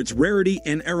 prized for its rarity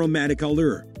and aromatic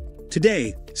allure.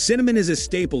 Today, cinnamon is a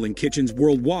staple in kitchens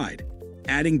worldwide,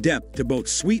 adding depth to both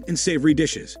sweet and savory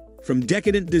dishes. From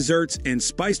decadent desserts and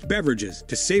spiced beverages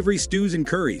to savory stews and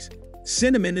curries,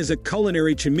 cinnamon is a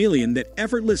culinary chameleon that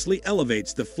effortlessly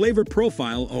elevates the flavor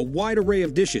profile of a wide array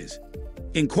of dishes.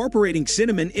 Incorporating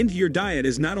cinnamon into your diet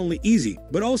is not only easy,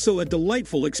 but also a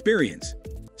delightful experience.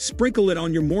 Sprinkle it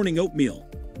on your morning oatmeal,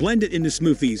 blend it into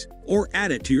smoothies, or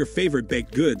add it to your favorite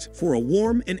baked goods for a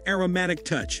warm and aromatic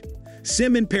touch.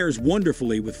 Cinnamon pairs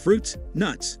wonderfully with fruits,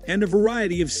 nuts, and a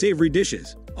variety of savory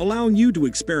dishes, allowing you to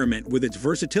experiment with its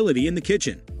versatility in the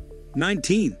kitchen.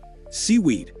 19.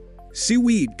 Seaweed.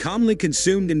 Seaweed, commonly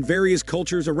consumed in various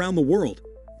cultures around the world,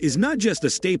 is not just a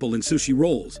staple in sushi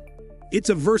rolls. It's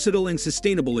a versatile and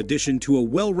sustainable addition to a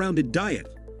well-rounded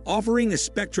diet, offering a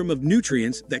spectrum of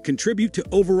nutrients that contribute to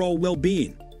overall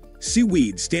well-being.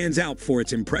 Seaweed stands out for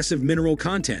its impressive mineral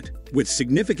content, with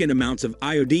significant amounts of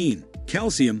iodine,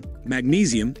 calcium,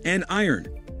 magnesium, and iron.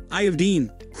 Iodine,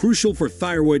 crucial for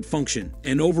thyroid function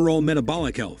and overall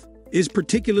metabolic health, is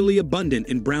particularly abundant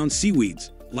in brown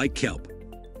seaweeds, like kelp.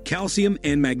 Calcium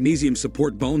and magnesium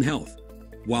support bone health,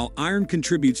 while iron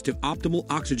contributes to optimal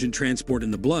oxygen transport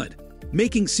in the blood,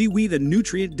 making seaweed a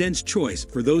nutrient-dense choice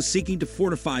for those seeking to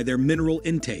fortify their mineral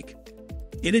intake.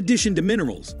 In addition to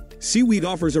minerals, seaweed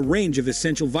offers a range of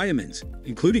essential vitamins,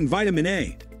 including vitamin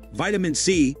A, vitamin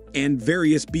C, and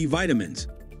various B vitamins.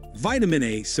 Vitamin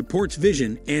A supports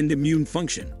vision and immune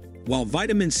function, while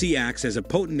vitamin C acts as a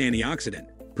potent antioxidant,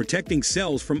 protecting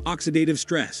cells from oxidative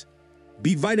stress.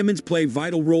 B vitamins play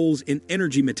vital roles in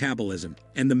energy metabolism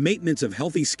and the maintenance of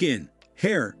healthy skin,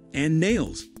 hair, and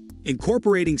nails.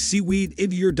 Incorporating seaweed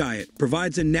into your diet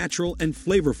provides a natural and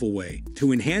flavorful way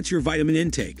to enhance your vitamin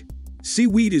intake.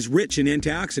 Seaweed is rich in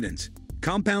antioxidants,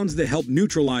 compounds that help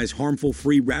neutralize harmful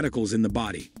free radicals in the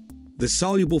body. The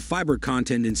soluble fiber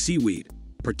content in seaweed,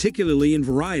 particularly in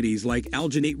varieties like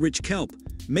alginate-rich kelp,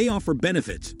 may offer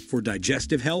benefits for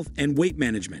digestive health and weight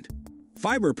management.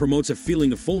 Fiber promotes a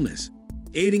feeling of fullness,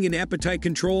 aiding in appetite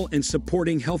control and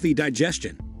supporting healthy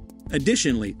digestion.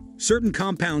 Additionally, certain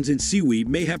compounds in seaweed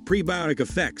may have prebiotic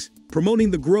effects,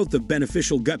 promoting the growth of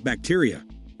beneficial gut bacteria.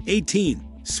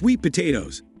 18. Sweet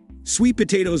potatoes. Sweet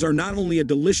potatoes are not only a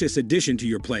delicious addition to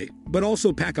your plate, but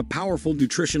also pack a powerful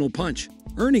nutritional punch,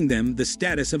 earning them the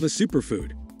status of a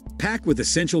superfood. Packed with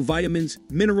essential vitamins,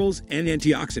 minerals, and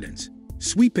antioxidants,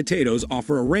 sweet potatoes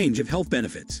offer a range of health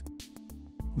benefits.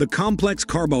 The complex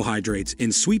carbohydrates in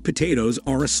sweet potatoes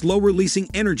are a slow-releasing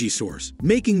energy source,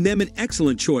 making them an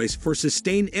excellent choice for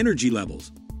sustained energy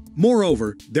levels.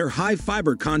 Moreover, their high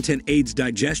fiber content aids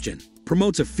digestion,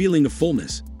 promotes a feeling of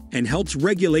fullness, and helps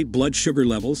regulate blood sugar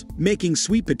levels, making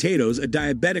sweet potatoes a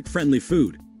diabetic-friendly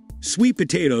food. Sweet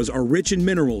potatoes are rich in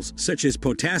minerals such as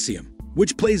potassium,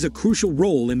 which plays a crucial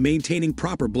role in maintaining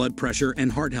proper blood pressure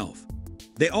and heart health.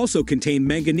 They also contain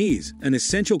manganese, an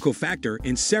essential cofactor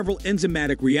in several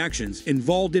enzymatic reactions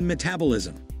involved in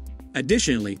metabolism.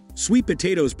 Additionally, sweet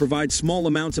potatoes provide small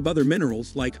amounts of other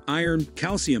minerals like iron,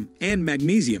 calcium, and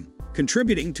magnesium,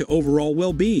 contributing to overall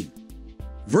well-being.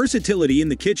 Versatility in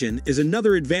the kitchen is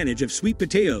another advantage of sweet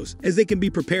potatoes, as they can be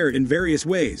prepared in various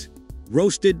ways: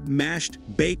 roasted, mashed,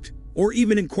 baked, or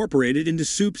even incorporated into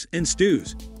soups and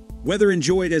stews. Whether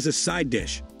enjoyed as a side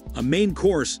dish, a main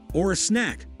course, or a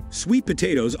snack, sweet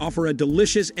potatoes offer a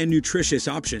delicious and nutritious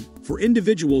option for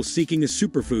individuals seeking a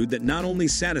superfood that not only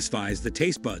satisfies the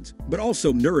taste buds, but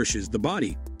also nourishes the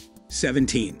body.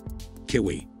 17.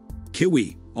 Kiwi.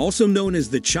 Kiwi, also known as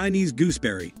the Chinese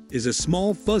gooseberry, is a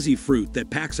small, fuzzy fruit that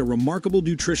packs a remarkable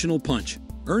nutritional punch,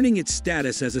 earning its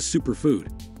status as a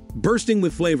superfood. Bursting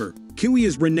with flavor, kiwi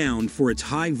is renowned for its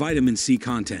high vitamin C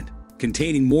content,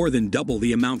 containing more than double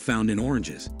the amount found in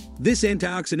oranges. This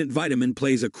antioxidant vitamin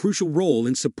plays a crucial role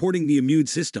in supporting the immune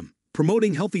system,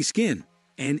 promoting healthy skin,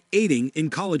 and aiding in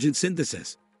collagen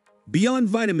synthesis. Beyond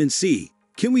vitamin C,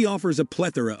 kiwi offers a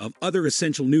plethora of other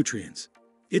essential nutrients.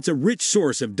 It's a rich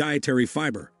source of dietary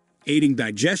fiber, aiding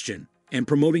digestion and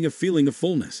promoting a feeling of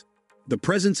fullness. The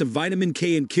presence of vitamin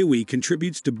K in kiwi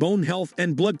contributes to bone health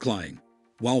and blood clotting,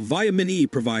 while vitamin E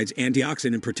provides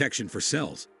antioxidant protection for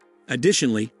cells.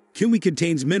 Additionally, kiwi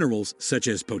contains minerals such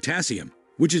as potassium,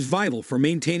 which is vital for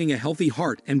maintaining a healthy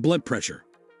heart and blood pressure.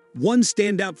 One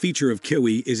standout feature of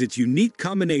kiwi is its unique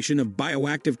combination of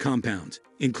bioactive compounds,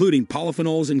 including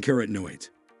polyphenols and carotenoids.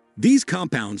 These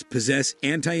compounds possess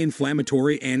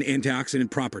anti-inflammatory and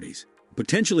antioxidant properties,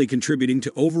 potentially contributing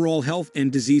to overall health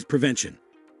and disease prevention.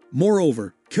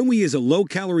 Moreover, kiwi is a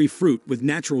low-calorie fruit with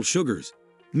natural sugars,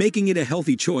 making it a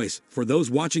healthy choice for those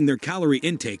watching their calorie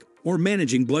intake or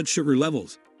managing blood sugar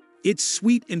levels. Its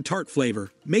sweet and tart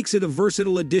flavor makes it a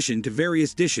versatile addition to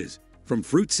various dishes, from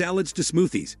fruit salads to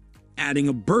smoothies, adding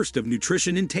a burst of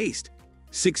nutrition and taste.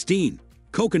 16.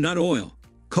 Coconut oil.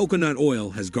 Coconut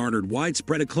oil has garnered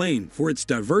widespread acclaim for its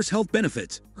diverse health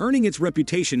benefits, earning its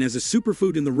reputation as a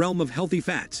superfood in the realm of healthy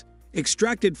fats.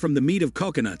 Extracted from the meat of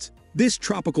coconuts, this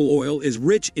tropical oil is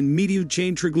rich in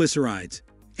medium-chain triglycerides,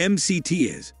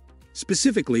 MCTs,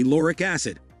 specifically lauric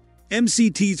acid.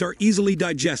 MCTs are easily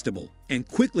digestible and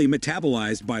quickly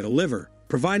metabolized by the liver,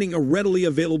 providing a readily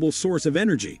available source of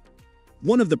energy.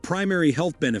 One of the primary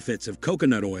health benefits of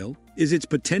coconut oil is its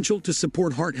potential to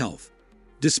support heart health.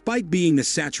 Despite being a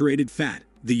saturated fat,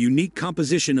 the unique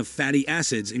composition of fatty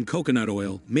acids in coconut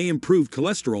oil may improve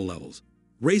cholesterol levels,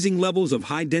 raising levels of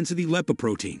high-density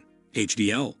lipoprotein,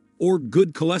 HDL, or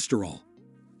good cholesterol.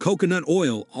 Coconut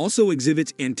oil also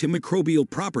exhibits antimicrobial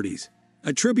properties,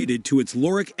 attributed to its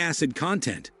lauric acid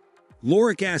content.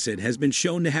 Lauric acid has been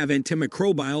shown to have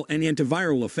antimicrobial and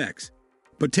antiviral effects,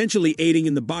 potentially aiding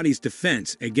in the body's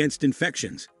defense against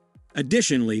infections.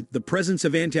 Additionally, the presence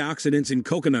of antioxidants in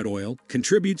coconut oil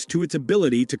contributes to its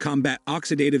ability to combat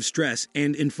oxidative stress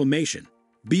and inflammation.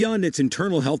 Beyond its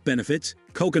internal health benefits,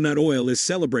 coconut oil is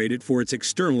celebrated for its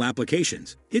external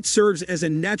applications. It serves as a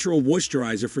natural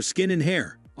moisturizer for skin and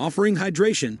hair, offering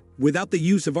hydration without the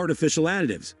use of artificial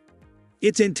additives.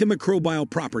 Its antimicrobial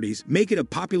properties make it a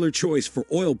popular choice for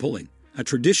oil pulling, a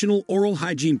traditional oral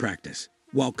hygiene practice.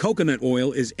 While coconut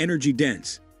oil is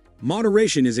energy-dense,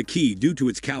 moderation is a key due to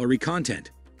its calorie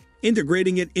content.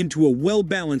 Integrating it into a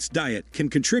well-balanced diet can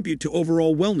contribute to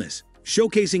overall wellness,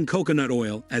 showcasing coconut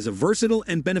oil as a versatile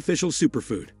and beneficial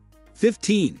superfood.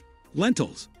 15.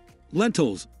 Lentils.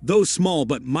 Lentils, those small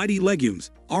but mighty legumes,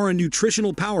 are a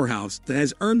nutritional powerhouse that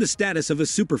has earned the status of a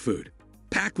superfood.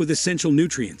 Packed with essential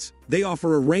nutrients, they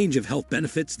offer a range of health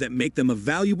benefits that make them a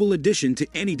valuable addition to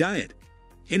any diet.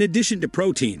 In addition to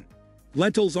protein,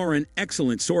 lentils are an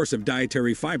excellent source of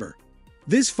dietary fiber.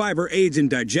 This fiber aids in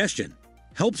digestion,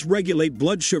 helps regulate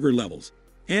blood sugar levels,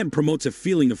 and promotes a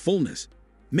feeling of fullness,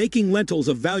 making lentils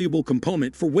a valuable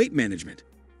component for weight management.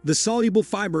 The soluble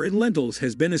fiber in lentils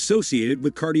has been associated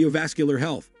with cardiovascular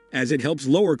health, as it helps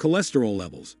lower cholesterol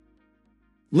levels.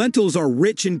 Lentils are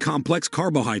rich in complex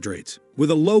carbohydrates,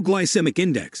 with a low glycemic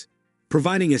index,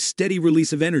 providing a steady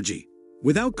release of energy,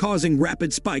 without causing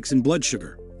rapid spikes in blood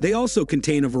sugar. They also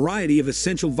contain a variety of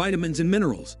essential vitamins and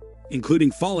minerals,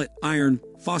 including folate, iron,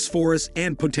 phosphorus,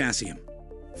 and potassium.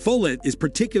 Folate is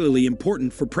particularly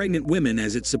important for pregnant women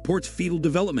as it supports fetal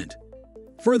development.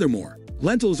 Furthermore,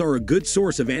 lentils are a good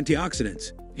source of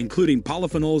antioxidants, including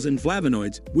polyphenols and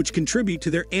flavonoids, which contribute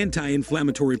to their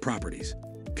anti-inflammatory properties.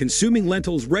 Consuming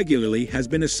lentils regularly has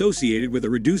been associated with a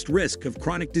reduced risk of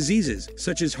chronic diseases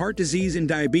such as heart disease and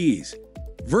diabetes.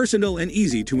 Versatile and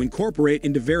easy to incorporate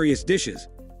into various dishes,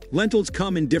 lentils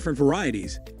come in different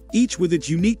varieties, each with its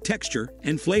unique texture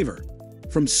and flavor.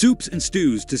 From soups and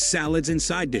stews to salads and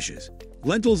side dishes,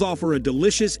 lentils offer a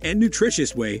delicious and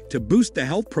nutritious way to boost the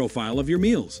health profile of your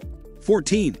meals.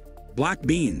 14. Black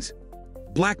beans.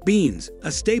 Black beans,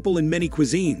 a staple in many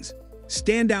cuisines,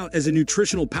 stand out as a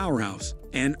nutritional powerhouse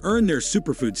and earn their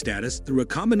superfood status through a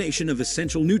combination of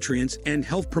essential nutrients and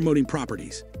health-promoting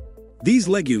properties. These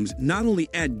legumes not only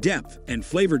add depth and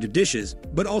flavor to dishes,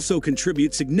 but also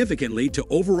contribute significantly to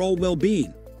overall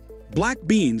well-being. Black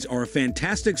beans are a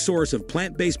fantastic source of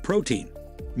plant-based protein,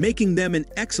 making them an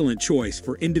excellent choice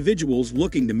for individuals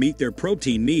looking to meet their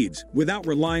protein needs without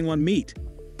relying on meat.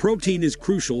 Protein is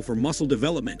crucial for muscle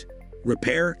development,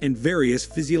 repair, and various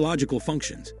physiological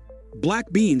functions.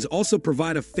 Black beans also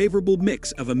provide a favorable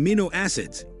mix of amino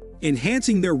acids,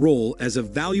 enhancing their role as a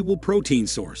valuable protein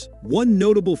source. One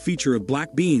notable feature of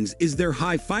black beans is their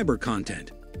high fiber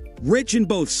content. Rich in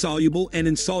both soluble and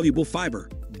insoluble fiber,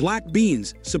 black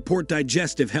beans support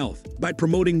digestive health by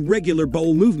promoting regular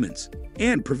bowel movements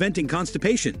and preventing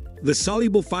constipation. The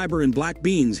soluble fiber in black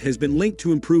beans has been linked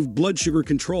to improved blood sugar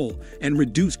control and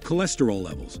reduced cholesterol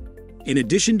levels. In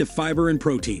addition to fiber and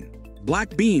protein,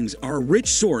 black beans are a rich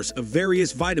source of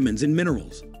various vitamins and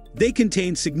minerals. They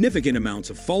contain significant amounts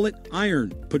of folate,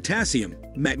 iron, potassium,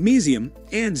 magnesium,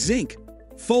 and zinc.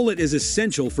 Folate is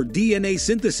essential for DNA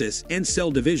synthesis and cell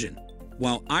division,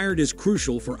 while iron is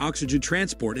crucial for oxygen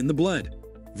transport in the blood.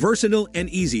 Versatile and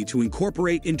easy to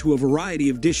incorporate into a variety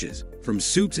of dishes, from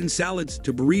soups and salads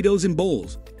to burritos and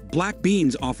bowls, black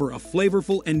beans offer a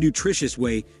flavorful and nutritious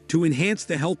way to enhance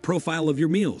the health profile of your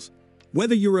meals.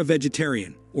 Whether you're a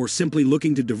vegetarian or simply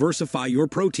looking to diversify your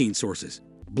protein sources,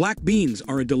 black beans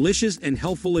are a delicious and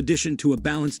healthful addition to a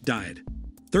balanced diet.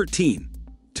 13.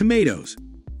 Tomatoes.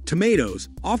 Tomatoes,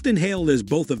 often hailed as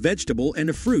both a vegetable and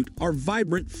a fruit, are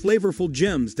vibrant, flavorful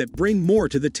gems that bring more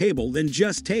to the table than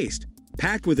just taste.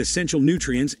 Packed with essential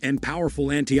nutrients and powerful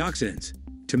antioxidants,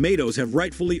 tomatoes have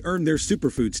rightfully earned their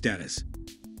superfood status.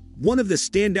 One of the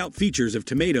standout features of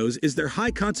tomatoes is their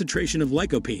high concentration of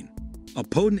lycopene, a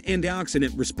potent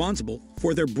antioxidant responsible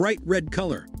for their bright red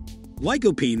color.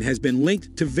 Lycopene has been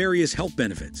linked to various health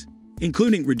benefits,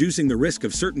 including reducing the risk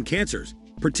of certain cancers,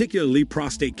 particularly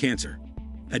prostate cancer.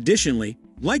 Additionally,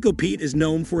 lycopene is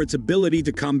known for its ability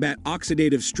to combat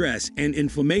oxidative stress and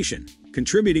inflammation,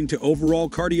 contributing to overall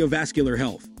cardiovascular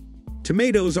health.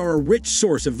 Tomatoes are a rich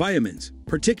source of vitamins,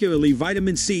 particularly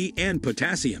vitamin C and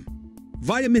potassium.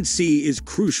 Vitamin C is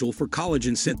crucial for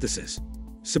collagen synthesis,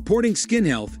 supporting skin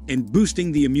health and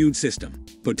boosting the immune system.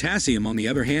 Potassium, on the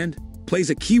other hand, plays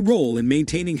a key role in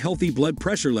maintaining healthy blood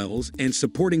pressure levels and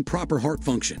supporting proper heart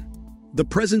function. The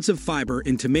presence of fiber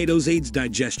in tomatoes aids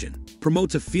digestion,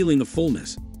 promotes a feeling of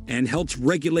fullness, and helps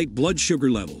regulate blood sugar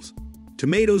levels.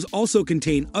 Tomatoes also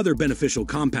contain other beneficial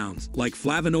compounds like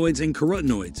flavonoids and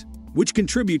carotenoids, which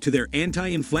contribute to their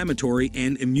anti-inflammatory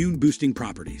and immune-boosting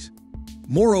properties.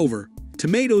 Moreover,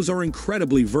 tomatoes are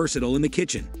incredibly versatile in the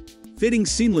kitchen, fitting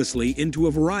seamlessly into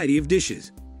a variety of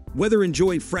dishes. Whether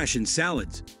enjoyed fresh in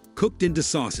salads, cooked into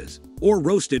sauces, or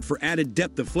roasted for added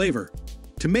depth of flavor,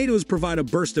 tomatoes provide a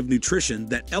burst of nutrition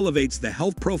that elevates the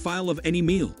health profile of any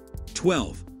meal.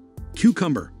 12.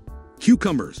 Cucumber.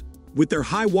 Cucumbers, with their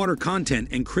high water content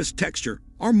and crisp texture,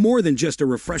 are more than just a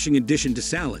refreshing addition to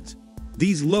salads.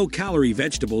 These low-calorie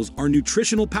vegetables are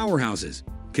nutritional powerhouses,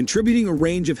 contributing a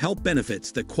range of health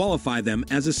benefits that qualify them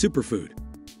as a superfood.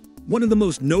 One of the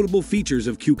most notable features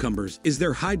of cucumbers is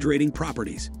their hydrating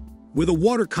properties. With a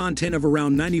water content of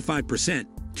around 95%,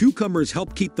 cucumbers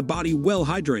help keep the body well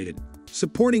hydrated,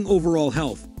 supporting overall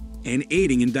health and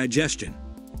aiding in digestion.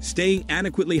 Staying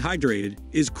adequately hydrated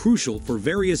is crucial for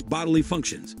various bodily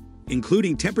functions,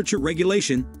 including temperature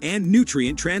regulation and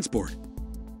nutrient transport.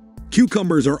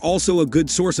 Cucumbers are also a good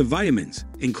source of vitamins,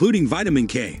 including vitamin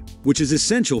K, which is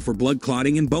essential for blood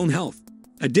clotting and bone health.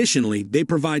 Additionally, they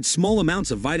provide small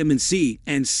amounts of vitamin C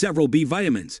and several B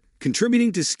vitamins,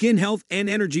 contributing to skin health and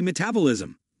energy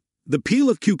metabolism. The peel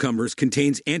of cucumbers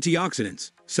contains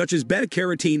antioxidants, such as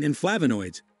beta-carotene and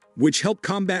flavonoids, which help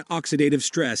combat oxidative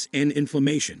stress and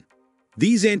inflammation.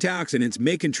 These antioxidants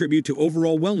may contribute to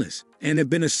overall wellness and have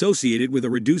been associated with a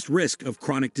reduced risk of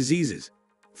chronic diseases.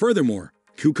 Furthermore,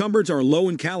 cucumbers are low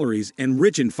in calories and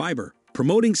rich in fiber,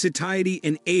 promoting satiety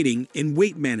and aiding in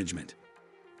weight management.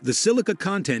 The silica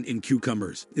content in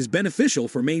cucumbers is beneficial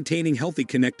for maintaining healthy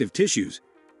connective tissues,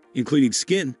 including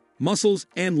skin, muscles,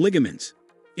 and ligaments.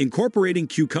 Incorporating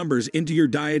cucumbers into your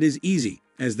diet is easy,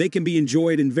 as they can be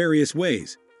enjoyed in various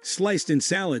ways: sliced in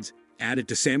salads, added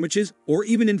to sandwiches, or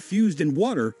even infused in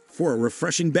water for a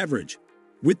refreshing beverage.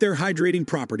 With their hydrating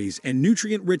properties and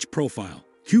nutrient-rich profile,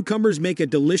 cucumbers make a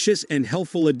delicious and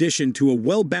healthful addition to a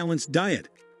well-balanced diet.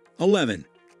 11.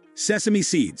 Sesame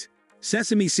seeds.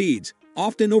 Sesame seeds,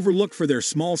 often overlooked for their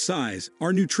small size,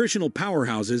 are nutritional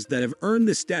powerhouses that have earned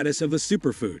the status of a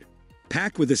superfood.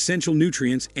 Packed with essential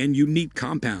nutrients and unique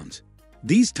compounds,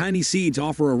 these tiny seeds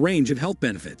offer a range of health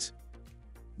benefits.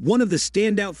 One of the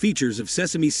standout features of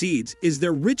sesame seeds is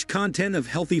their rich content of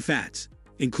healthy fats,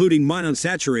 including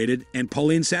monounsaturated and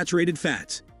polyunsaturated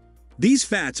fats. These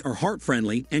fats are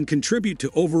heart-friendly and contribute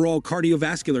to overall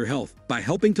cardiovascular health by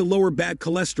helping to lower bad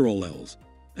cholesterol levels.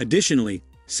 Additionally,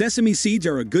 sesame seeds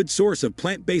are a good source of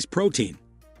plant-based protein,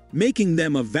 making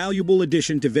them a valuable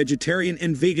addition to vegetarian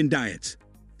and vegan diets.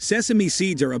 Sesame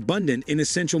seeds are abundant in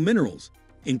essential minerals,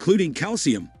 including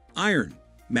calcium, iron,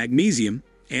 magnesium,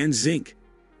 and zinc.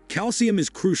 Calcium is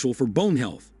crucial for bone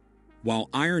health, while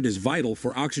iron is vital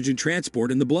for oxygen transport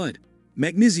in the blood.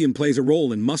 Magnesium plays a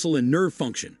role in muscle and nerve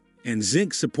function, and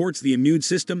zinc supports the immune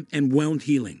system and wound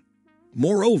healing.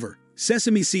 Moreover,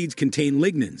 sesame seeds contain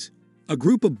lignans, a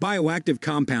group of bioactive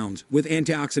compounds with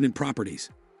antioxidant properties.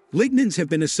 Lignans have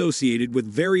been associated with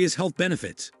various health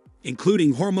benefits,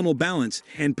 including hormonal balance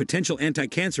and potential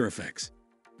anti-cancer effects.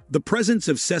 The presence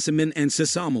of sesamin and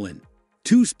sesamolan,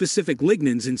 two specific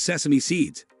lignans in sesame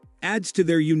seeds, adds to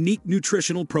their unique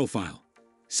nutritional profile.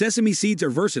 Sesame seeds are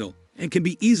versatile and can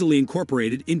be easily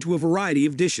incorporated into a variety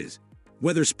of dishes,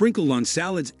 whether sprinkled on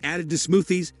salads, added to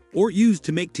smoothies, or used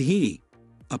to make tahini,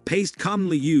 a paste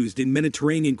commonly used in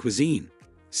Mediterranean cuisine.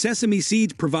 Sesame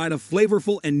seeds provide a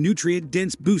flavorful and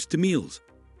nutrient-dense boost to meals.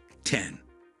 10.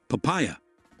 Papaya.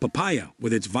 Papaya,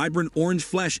 with its vibrant orange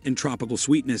flesh and tropical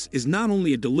sweetness, is not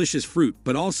only a delicious fruit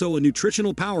but also a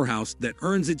nutritional powerhouse that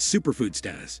earns its superfood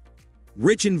status.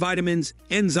 Rich in vitamins,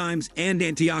 enzymes, and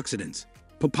antioxidants,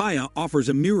 papaya offers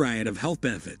a myriad of health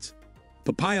benefits.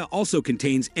 Papaya also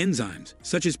contains enzymes,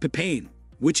 such as papain,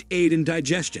 which aid in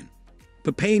digestion.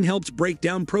 Papain helps break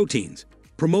down proteins,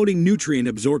 promoting nutrient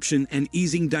absorption and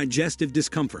easing digestive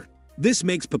discomfort. This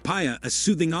makes papaya a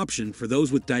soothing option for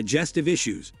those with digestive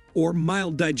issues or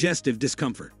mild digestive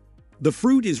discomfort. The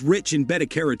fruit is rich in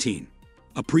beta-carotene,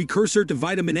 a precursor to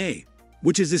vitamin A,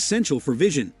 which is essential for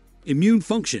vision, immune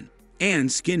function,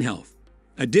 and skin health.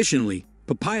 Additionally,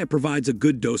 papaya provides a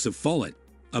good dose of folate,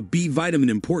 a B vitamin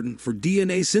important for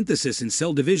DNA synthesis and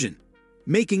cell division,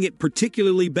 making it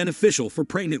particularly beneficial for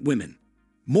pregnant women.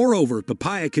 Moreover,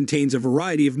 papaya contains a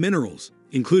variety of minerals,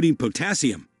 including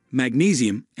potassium,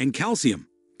 magnesium, and calcium,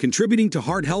 contributing to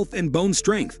heart health and bone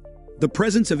strength. The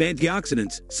presence of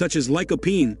antioxidants, such as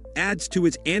lycopene, adds to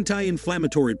its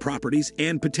anti-inflammatory properties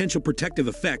and potential protective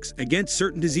effects against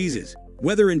certain diseases.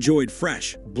 Whether enjoyed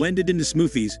fresh, blended into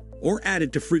smoothies, or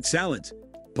added to fruit salads,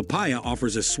 papaya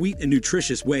offers a sweet and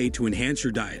nutritious way to enhance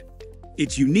your diet.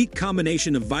 Its unique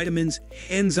combination of vitamins,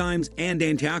 enzymes, and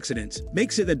antioxidants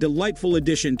makes it a delightful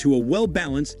addition to a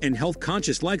well-balanced and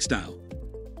health-conscious lifestyle.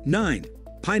 9.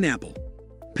 Pineapple.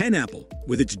 Pineapple,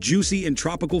 with its juicy and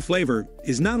tropical flavor,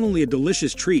 is not only a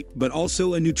delicious treat but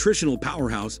also a nutritional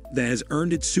powerhouse that has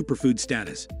earned its superfood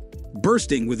status.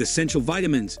 Bursting with essential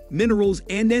vitamins, minerals,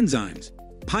 and enzymes,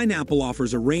 pineapple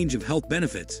offers a range of health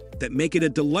benefits that make it a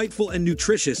delightful and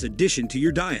nutritious addition to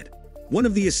your diet. One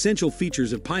of the essential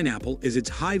features of pineapple is its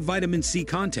high vitamin C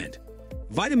content.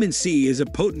 Vitamin C is a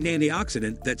potent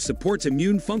antioxidant that supports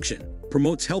immune function,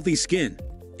 promotes healthy skin,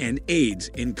 and aids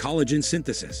in collagen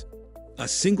synthesis. A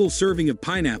single serving of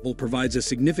pineapple provides a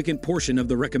significant portion of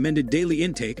the recommended daily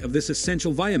intake of this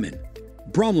essential vitamin.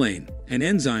 Bromelain, an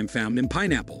enzyme found in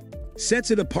pineapple,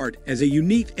 sets it apart as a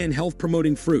unique and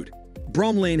health-promoting fruit.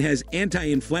 Bromelain has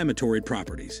anti-inflammatory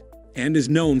properties and is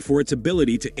known for its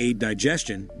ability to aid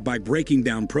digestion by breaking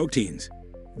down proteins.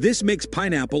 This makes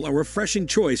pineapple a refreshing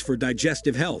choice for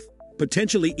digestive health,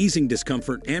 potentially easing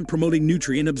discomfort and promoting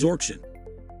nutrient absorption.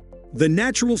 The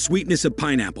natural sweetness of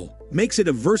pineapple makes it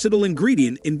a versatile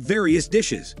ingredient in various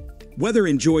dishes. Whether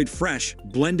enjoyed fresh,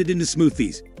 blended into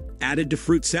smoothies, added to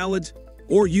fruit salads,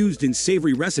 or used in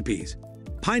savory recipes,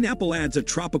 pineapple adds a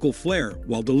tropical flair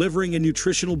while delivering a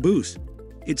nutritional boost.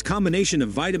 Its combination of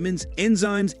vitamins,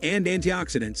 enzymes, and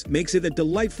antioxidants makes it a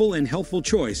delightful and healthful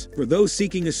choice for those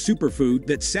seeking a superfood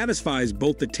that satisfies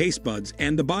both the taste buds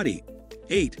and the body.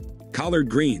 8. Collard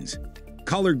greens.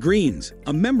 Collard greens,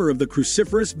 a member of the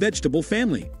cruciferous vegetable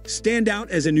family, stand out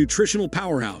as a nutritional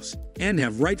powerhouse and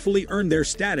have rightfully earned their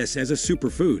status as a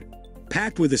superfood.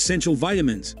 Packed with essential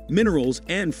vitamins, minerals,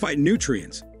 and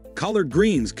phytonutrients, collard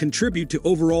greens contribute to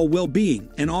overall well-being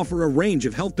and offer a range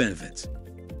of health benefits.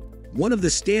 One of the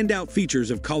standout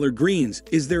features of collard greens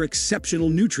is their exceptional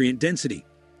nutrient density.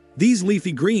 These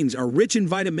leafy greens are rich in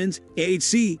vitamins A,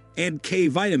 C, and K.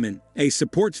 Vitamin A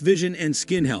supports vision and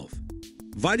skin health.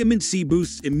 Vitamin C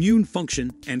boosts immune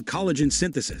function and collagen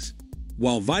synthesis,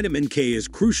 while vitamin K is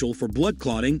crucial for blood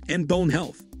clotting and bone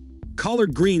health.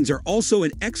 Collard greens are also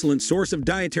an excellent source of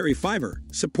dietary fiber,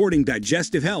 supporting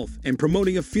digestive health and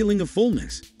promoting a feeling of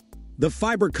fullness. The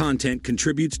fiber content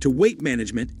contributes to weight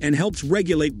management and helps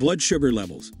regulate blood sugar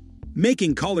levels,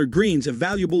 making collard greens a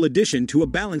valuable addition to a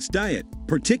balanced diet,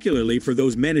 particularly for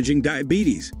those managing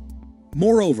diabetes.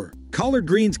 Moreover, collard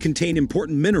greens contain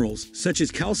important minerals such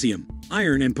as calcium,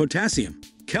 iron, and potassium.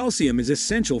 Calcium is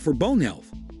essential for bone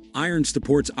health. Iron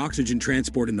supports oxygen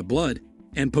transport in the blood,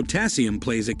 and potassium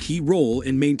plays a key role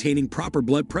in maintaining proper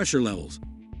blood pressure levels.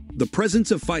 The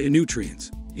presence of phytonutrients,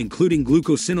 including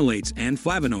glucosinolates and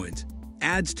flavonoids,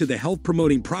 adds to the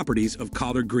health-promoting properties of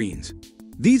collard greens.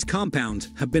 These compounds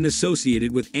have been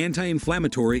associated with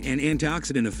anti-inflammatory and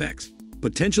antioxidant effects,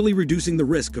 potentially reducing the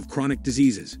risk of chronic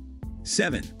diseases.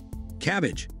 7.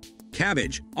 Cabbage.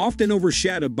 Cabbage, often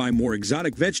overshadowed by more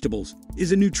exotic vegetables,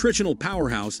 is a nutritional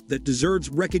powerhouse that deserves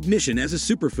recognition as a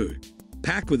superfood.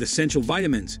 Packed with essential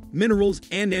vitamins, minerals,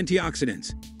 and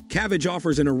antioxidants, cabbage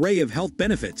offers an array of health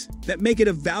benefits that make it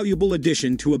a valuable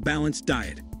addition to a balanced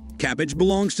diet. Cabbage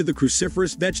belongs to the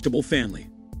cruciferous vegetable family,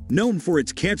 known for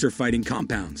its cancer-fighting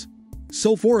compounds.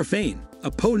 Sulforaphane,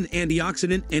 a potent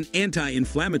antioxidant and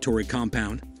anti-inflammatory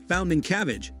compound found in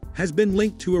cabbage, has been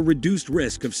linked to a reduced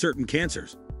risk of certain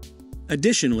cancers.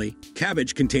 Additionally,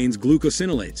 cabbage contains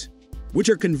glucosinolates, which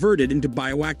are converted into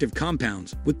bioactive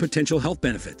compounds with potential health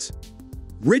benefits.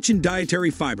 Rich in dietary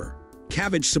fiber,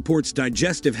 cabbage supports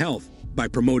digestive health by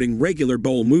promoting regular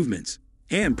bowel movements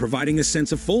and providing a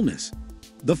sense of fullness.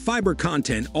 The fiber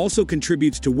content also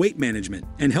contributes to weight management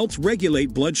and helps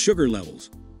regulate blood sugar levels.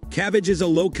 Cabbage is a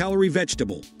low-calorie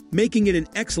vegetable, making it an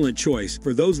excellent choice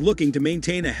for those looking to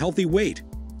maintain a healthy weight.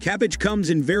 Cabbage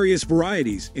comes in various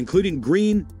varieties, including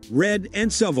green, red,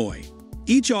 and Savoy,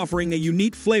 each offering a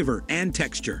unique flavor and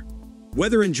texture.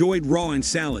 Whether enjoyed raw in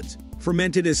salads,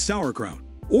 fermented as sauerkraut,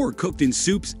 or cooked in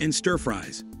soups and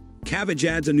stir-fries, cabbage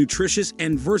adds a nutritious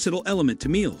and versatile element to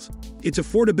meals. Its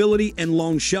affordability and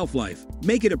long shelf life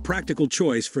make it a practical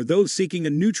choice for those seeking a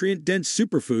nutrient-dense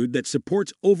superfood that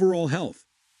supports overall health.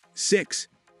 6.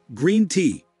 Green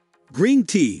tea. Green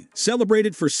tea,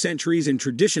 celebrated for centuries in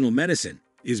traditional medicine,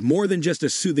 is more than just a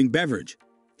soothing beverage.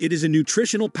 It is a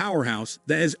nutritional powerhouse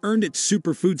that has earned its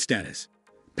superfood status.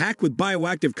 Packed with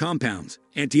bioactive compounds,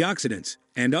 antioxidants,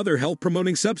 and other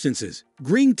health-promoting substances,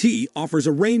 green tea offers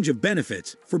a range of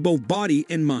benefits for both body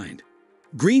and mind.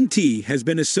 Green tea has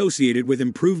been associated with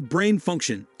improved brain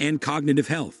function and cognitive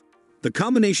health. The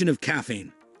combination of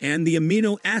caffeine and the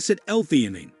amino acid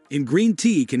L-theanine in green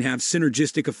tea can have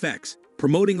synergistic effects,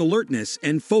 promoting alertness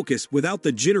and focus without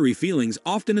the jittery feelings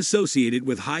often associated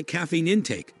with high caffeine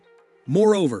intake.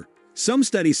 Moreover, some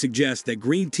studies suggest that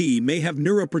green tea may have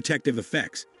neuroprotective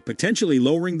effects, potentially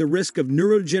lowering the risk of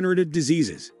neurodegenerative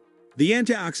diseases. The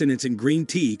antioxidants in green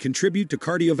tea contribute to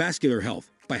cardiovascular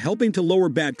health by helping to lower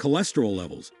bad cholesterol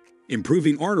levels,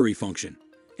 improving artery function,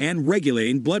 and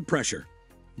regulating blood pressure.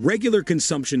 Regular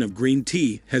consumption of green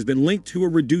tea has been linked to a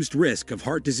reduced risk of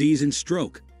heart disease and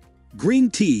stroke. Green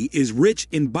tea is rich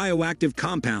in bioactive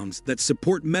compounds that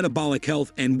support metabolic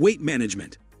health and weight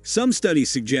management. Some studies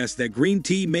suggest that green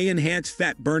tea may enhance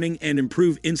fat burning and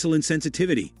improve insulin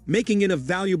sensitivity, making it a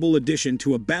valuable addition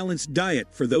to a balanced diet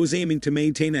for those aiming to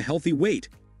maintain a healthy weight.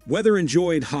 Whether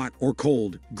enjoyed hot or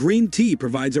cold, green tea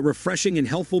provides a refreshing and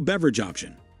healthful beverage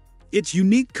option. Its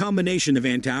unique combination of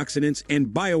antioxidants and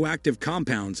bioactive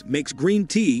compounds makes green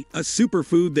tea a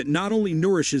superfood that not only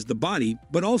nourishes the body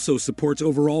but also supports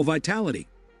overall vitality.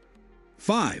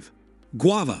 5.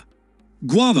 Guava.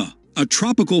 Guava, a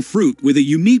tropical fruit with a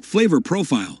unique flavor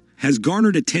profile, has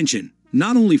garnered attention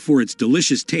not only for its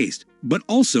delicious taste but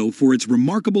also for its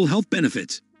remarkable health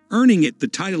benefits, earning it the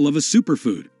title of a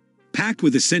superfood. Packed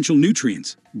with essential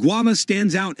nutrients, guava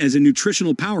stands out as a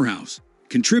nutritional powerhouse,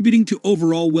 contributing to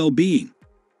overall well-being.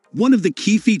 One of the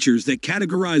key features that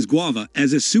categorize guava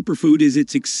as a superfood is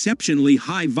its exceptionally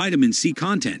high vitamin C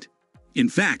content. In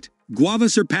fact, guava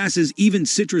surpasses even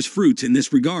citrus fruits in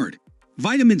this regard.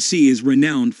 Vitamin C is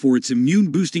renowned for its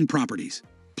immune-boosting properties,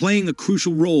 playing a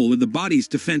crucial role in the body's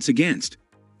defense against.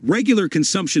 Regular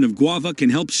consumption of guava can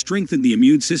help strengthen the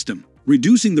immune system,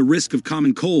 reducing the risk of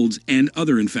common colds and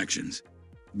other infections.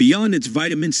 Beyond its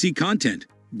vitamin C content,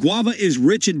 guava is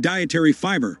rich in dietary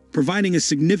fiber, providing a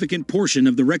significant portion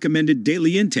of the recommended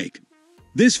daily intake.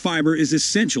 This fiber is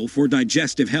essential for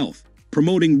digestive health,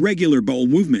 promoting regular bowel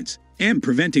movements and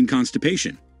preventing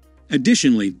constipation.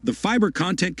 Additionally, the fiber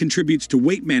content contributes to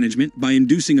weight management by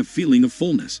inducing a feeling of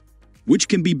fullness, which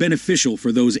can be beneficial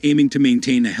for those aiming to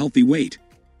maintain a healthy weight.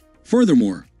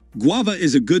 Furthermore, guava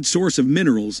is a good source of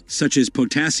minerals such as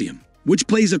potassium, which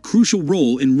plays a crucial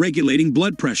role in regulating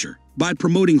blood pressure. By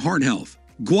promoting heart health,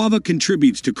 guava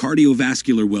contributes to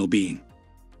cardiovascular well-being.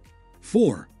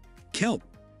 4. Kelp.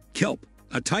 Kelp,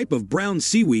 a type of brown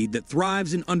seaweed that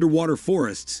thrives in underwater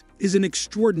forests, is an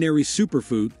extraordinary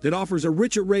superfood that offers a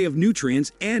rich array of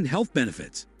nutrients and health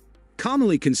benefits.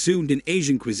 Commonly consumed in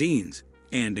Asian cuisines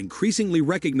and increasingly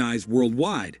recognized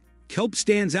worldwide, kelp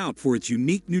stands out for its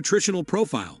unique nutritional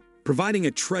profile, providing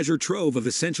a treasure trove of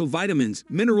essential vitamins,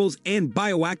 minerals, and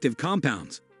bioactive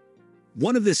compounds.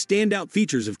 One of the standout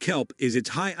features of kelp is its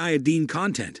high iodine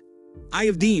content.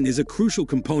 Iodine is a crucial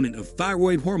component of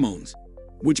thyroid hormones,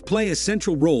 which play a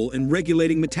central role in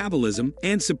regulating metabolism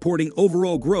and supporting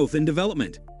overall growth and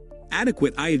development.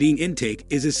 Adequate iodine intake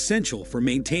is essential for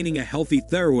maintaining a healthy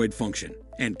thyroid function,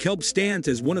 and kelp stands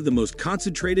as one of the most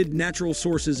concentrated natural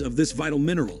sources of this vital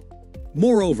mineral.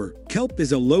 Moreover, kelp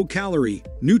is a low-calorie,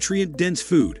 nutrient-dense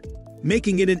food,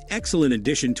 making it an excellent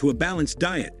addition to a balanced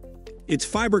diet. Its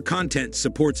fiber content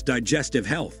supports digestive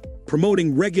health,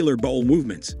 promoting regular bowel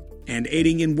movements, and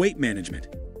aiding in weight management.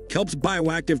 Kelp's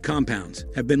bioactive compounds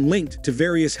have been linked to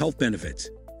various health benefits,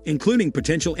 including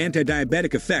potential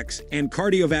anti-diabetic effects and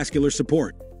cardiovascular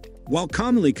support. While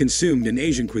commonly consumed in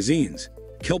Asian cuisines,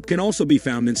 kelp can also be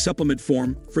found in supplement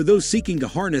form for those seeking to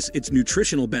harness its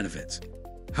nutritional benefits.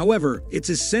 However, it's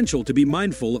essential to be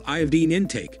mindful of iodine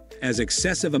intake, as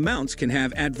excessive amounts can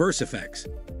have adverse effects.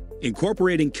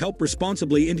 Incorporating kelp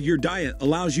responsibly into your diet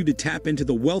allows you to tap into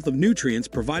the wealth of nutrients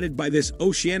provided by this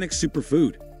oceanic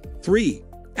superfood. 3.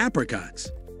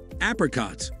 Apricots.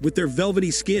 Apricots, with their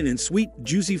velvety skin and sweet,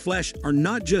 juicy flesh, are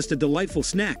not just a delightful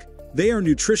snack. They are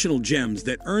nutritional gems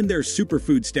that earn their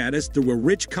superfood status through a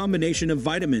rich combination of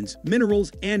vitamins,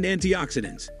 minerals, and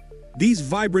antioxidants. These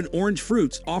vibrant orange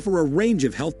fruits offer a range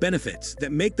of health benefits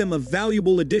that make them a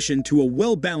valuable addition to a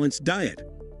well-balanced diet.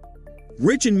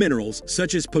 Rich in minerals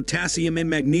such as potassium and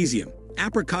magnesium,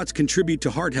 apricots contribute to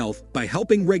heart health by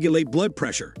helping regulate blood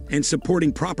pressure and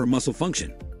supporting proper muscle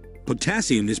function.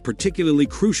 Potassium is particularly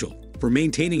crucial for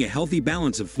maintaining a healthy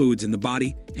balance of fluids in the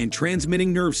body and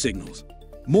transmitting nerve signals.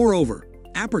 Moreover,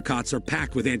 apricots are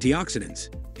packed with antioxidants,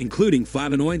 including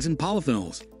flavonoids and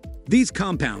polyphenols. These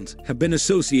compounds have been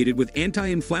associated with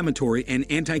anti-inflammatory and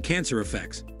anti-cancer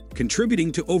effects,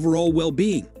 contributing to overall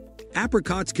well-being.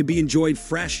 Apricots can be enjoyed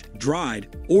fresh,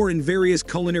 dried, or in various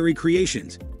culinary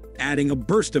creations, adding a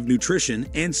burst of nutrition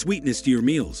and sweetness to your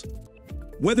meals.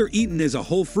 Whether eaten as a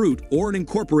whole fruit or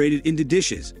incorporated into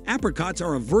dishes, apricots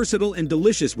are a versatile and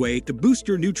delicious way to boost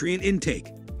your nutrient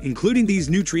intake. Including these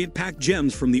nutrient-packed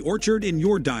gems from the orchard in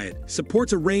your diet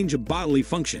supports a range of bodily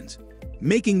functions,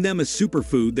 making them a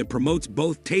superfood that promotes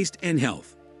both taste and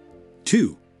health.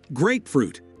 2.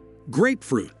 Grapefruit.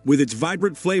 Grapefruit, with its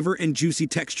vibrant flavor and juicy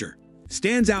texture,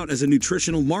 stands out as a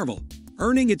nutritional marvel,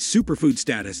 earning its superfood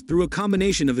status through a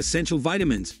combination of essential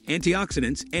vitamins,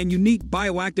 antioxidants, and unique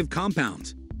bioactive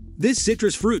compounds. This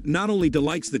citrus fruit not only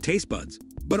delights the taste buds,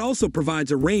 but also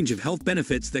provides a range of health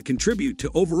benefits that contribute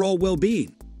to overall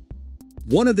well-being.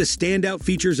 One of the standout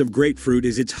features of grapefruit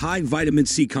is its high vitamin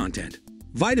C content.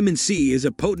 Vitamin C is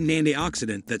a potent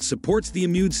antioxidant that supports the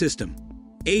immune system,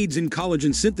 aids in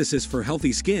collagen synthesis for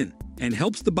healthy skin, and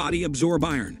helps the body absorb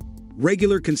iron.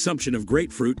 Regular consumption of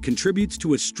grapefruit contributes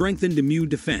to a strengthened immune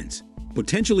defense,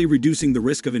 potentially reducing the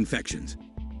risk of infections.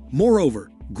 Moreover,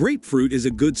 grapefruit is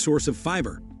a good source of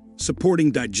fiber,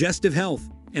 supporting digestive health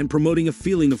and promoting a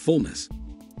feeling of fullness.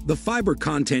 The fiber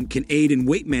content can aid in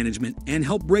weight management and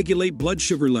help regulate blood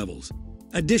sugar levels.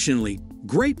 Additionally,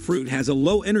 grapefruit has a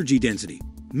low energy density,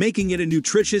 making it a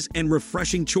nutritious and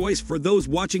refreshing choice for those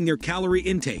watching their calorie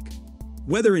intake.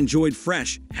 Whether enjoyed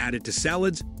fresh, added to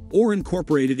salads, or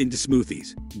incorporated into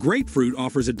smoothies, grapefruit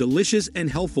offers a delicious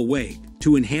and healthful way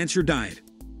to enhance your diet.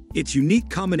 Its unique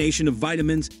combination of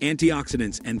vitamins,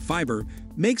 antioxidants, and fiber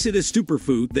makes it a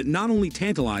superfood that not only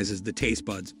tantalizes the taste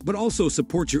buds, but also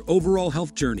supports your overall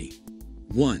health journey.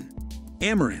 1.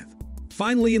 Amaranth.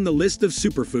 Finally, in the list of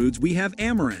superfoods, we have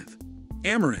amaranth.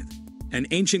 Amaranth, an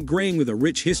ancient grain with a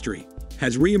rich history,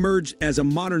 has re-emerged as a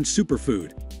modern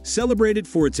superfood, celebrated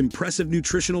for its impressive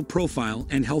nutritional profile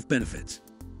and health benefits.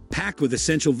 Packed with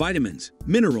essential vitamins,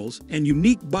 minerals, and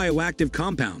unique bioactive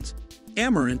compounds,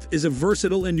 amaranth is a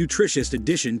versatile and nutritious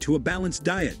addition to a balanced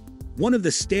diet. One of the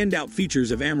standout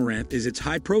features of amaranth is its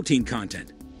high protein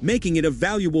content, making it a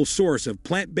valuable source of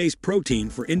plant-based protein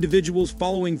for individuals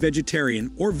following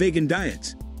vegetarian or vegan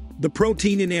diets. The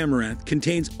protein in amaranth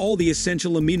contains all the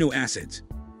essential amino acids,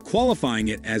 qualifying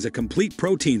it as a complete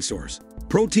protein source.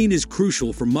 Protein is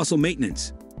crucial for muscle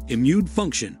maintenance, immune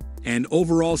function, and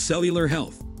overall cellular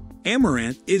health.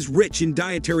 Amaranth is rich in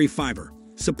dietary fiber,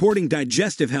 supporting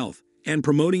digestive health and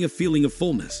promoting a feeling of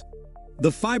fullness.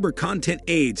 The fiber content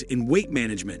aids in weight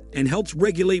management and helps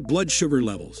regulate blood sugar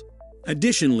levels.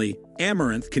 Additionally,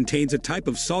 amaranth contains a type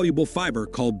of soluble fiber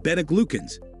called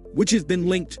beta-glucans, which has been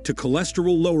linked to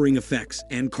cholesterol-lowering effects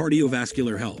and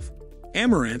cardiovascular health.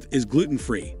 Amaranth is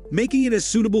gluten-free, making it a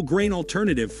suitable grain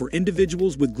alternative for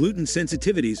individuals with gluten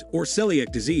sensitivities or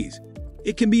celiac disease.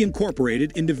 It can be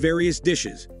incorporated into various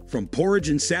dishes, from porridge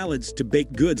and salads to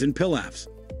baked goods and pilafs,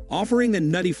 offering a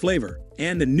nutty flavor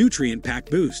and a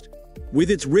nutrient-packed boost. With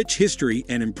its rich history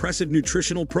and impressive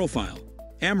nutritional profile,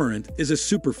 amaranth is a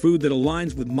superfood that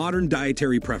aligns with modern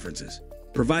dietary preferences,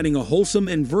 providing a wholesome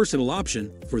and versatile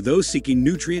option for those seeking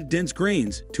nutrient-dense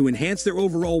grains to enhance their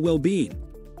overall well-being.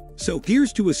 So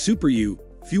here's to a super you,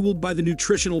 fueled by the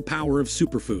nutritional power of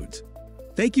superfoods.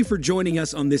 Thank you for joining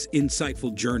us on this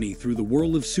insightful journey through the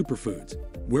world of superfoods,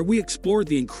 where we explore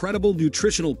the incredible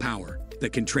nutritional power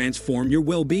that can transform your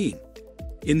well-being.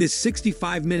 In this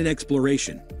 65-minute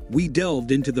exploration, we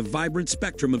delved into the vibrant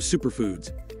spectrum of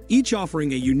superfoods, each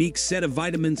offering a unique set of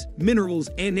vitamins, minerals,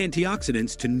 and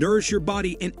antioxidants to nourish your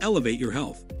body and elevate your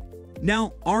health.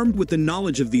 Now, armed with the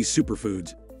knowledge of these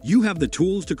superfoods, you have the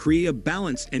tools to create a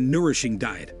balanced and nourishing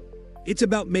diet. It's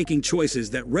about making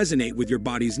choices that resonate with your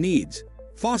body's needs,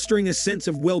 fostering a sense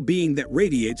of well-being that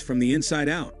radiates from the inside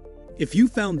out. If you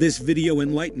found this video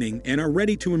enlightening and are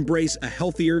ready to embrace a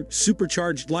healthier,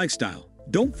 supercharged lifestyle,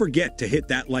 don't forget to hit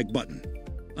that like button.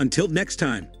 Until next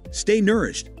time, stay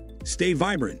nourished, stay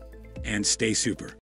vibrant, and stay super.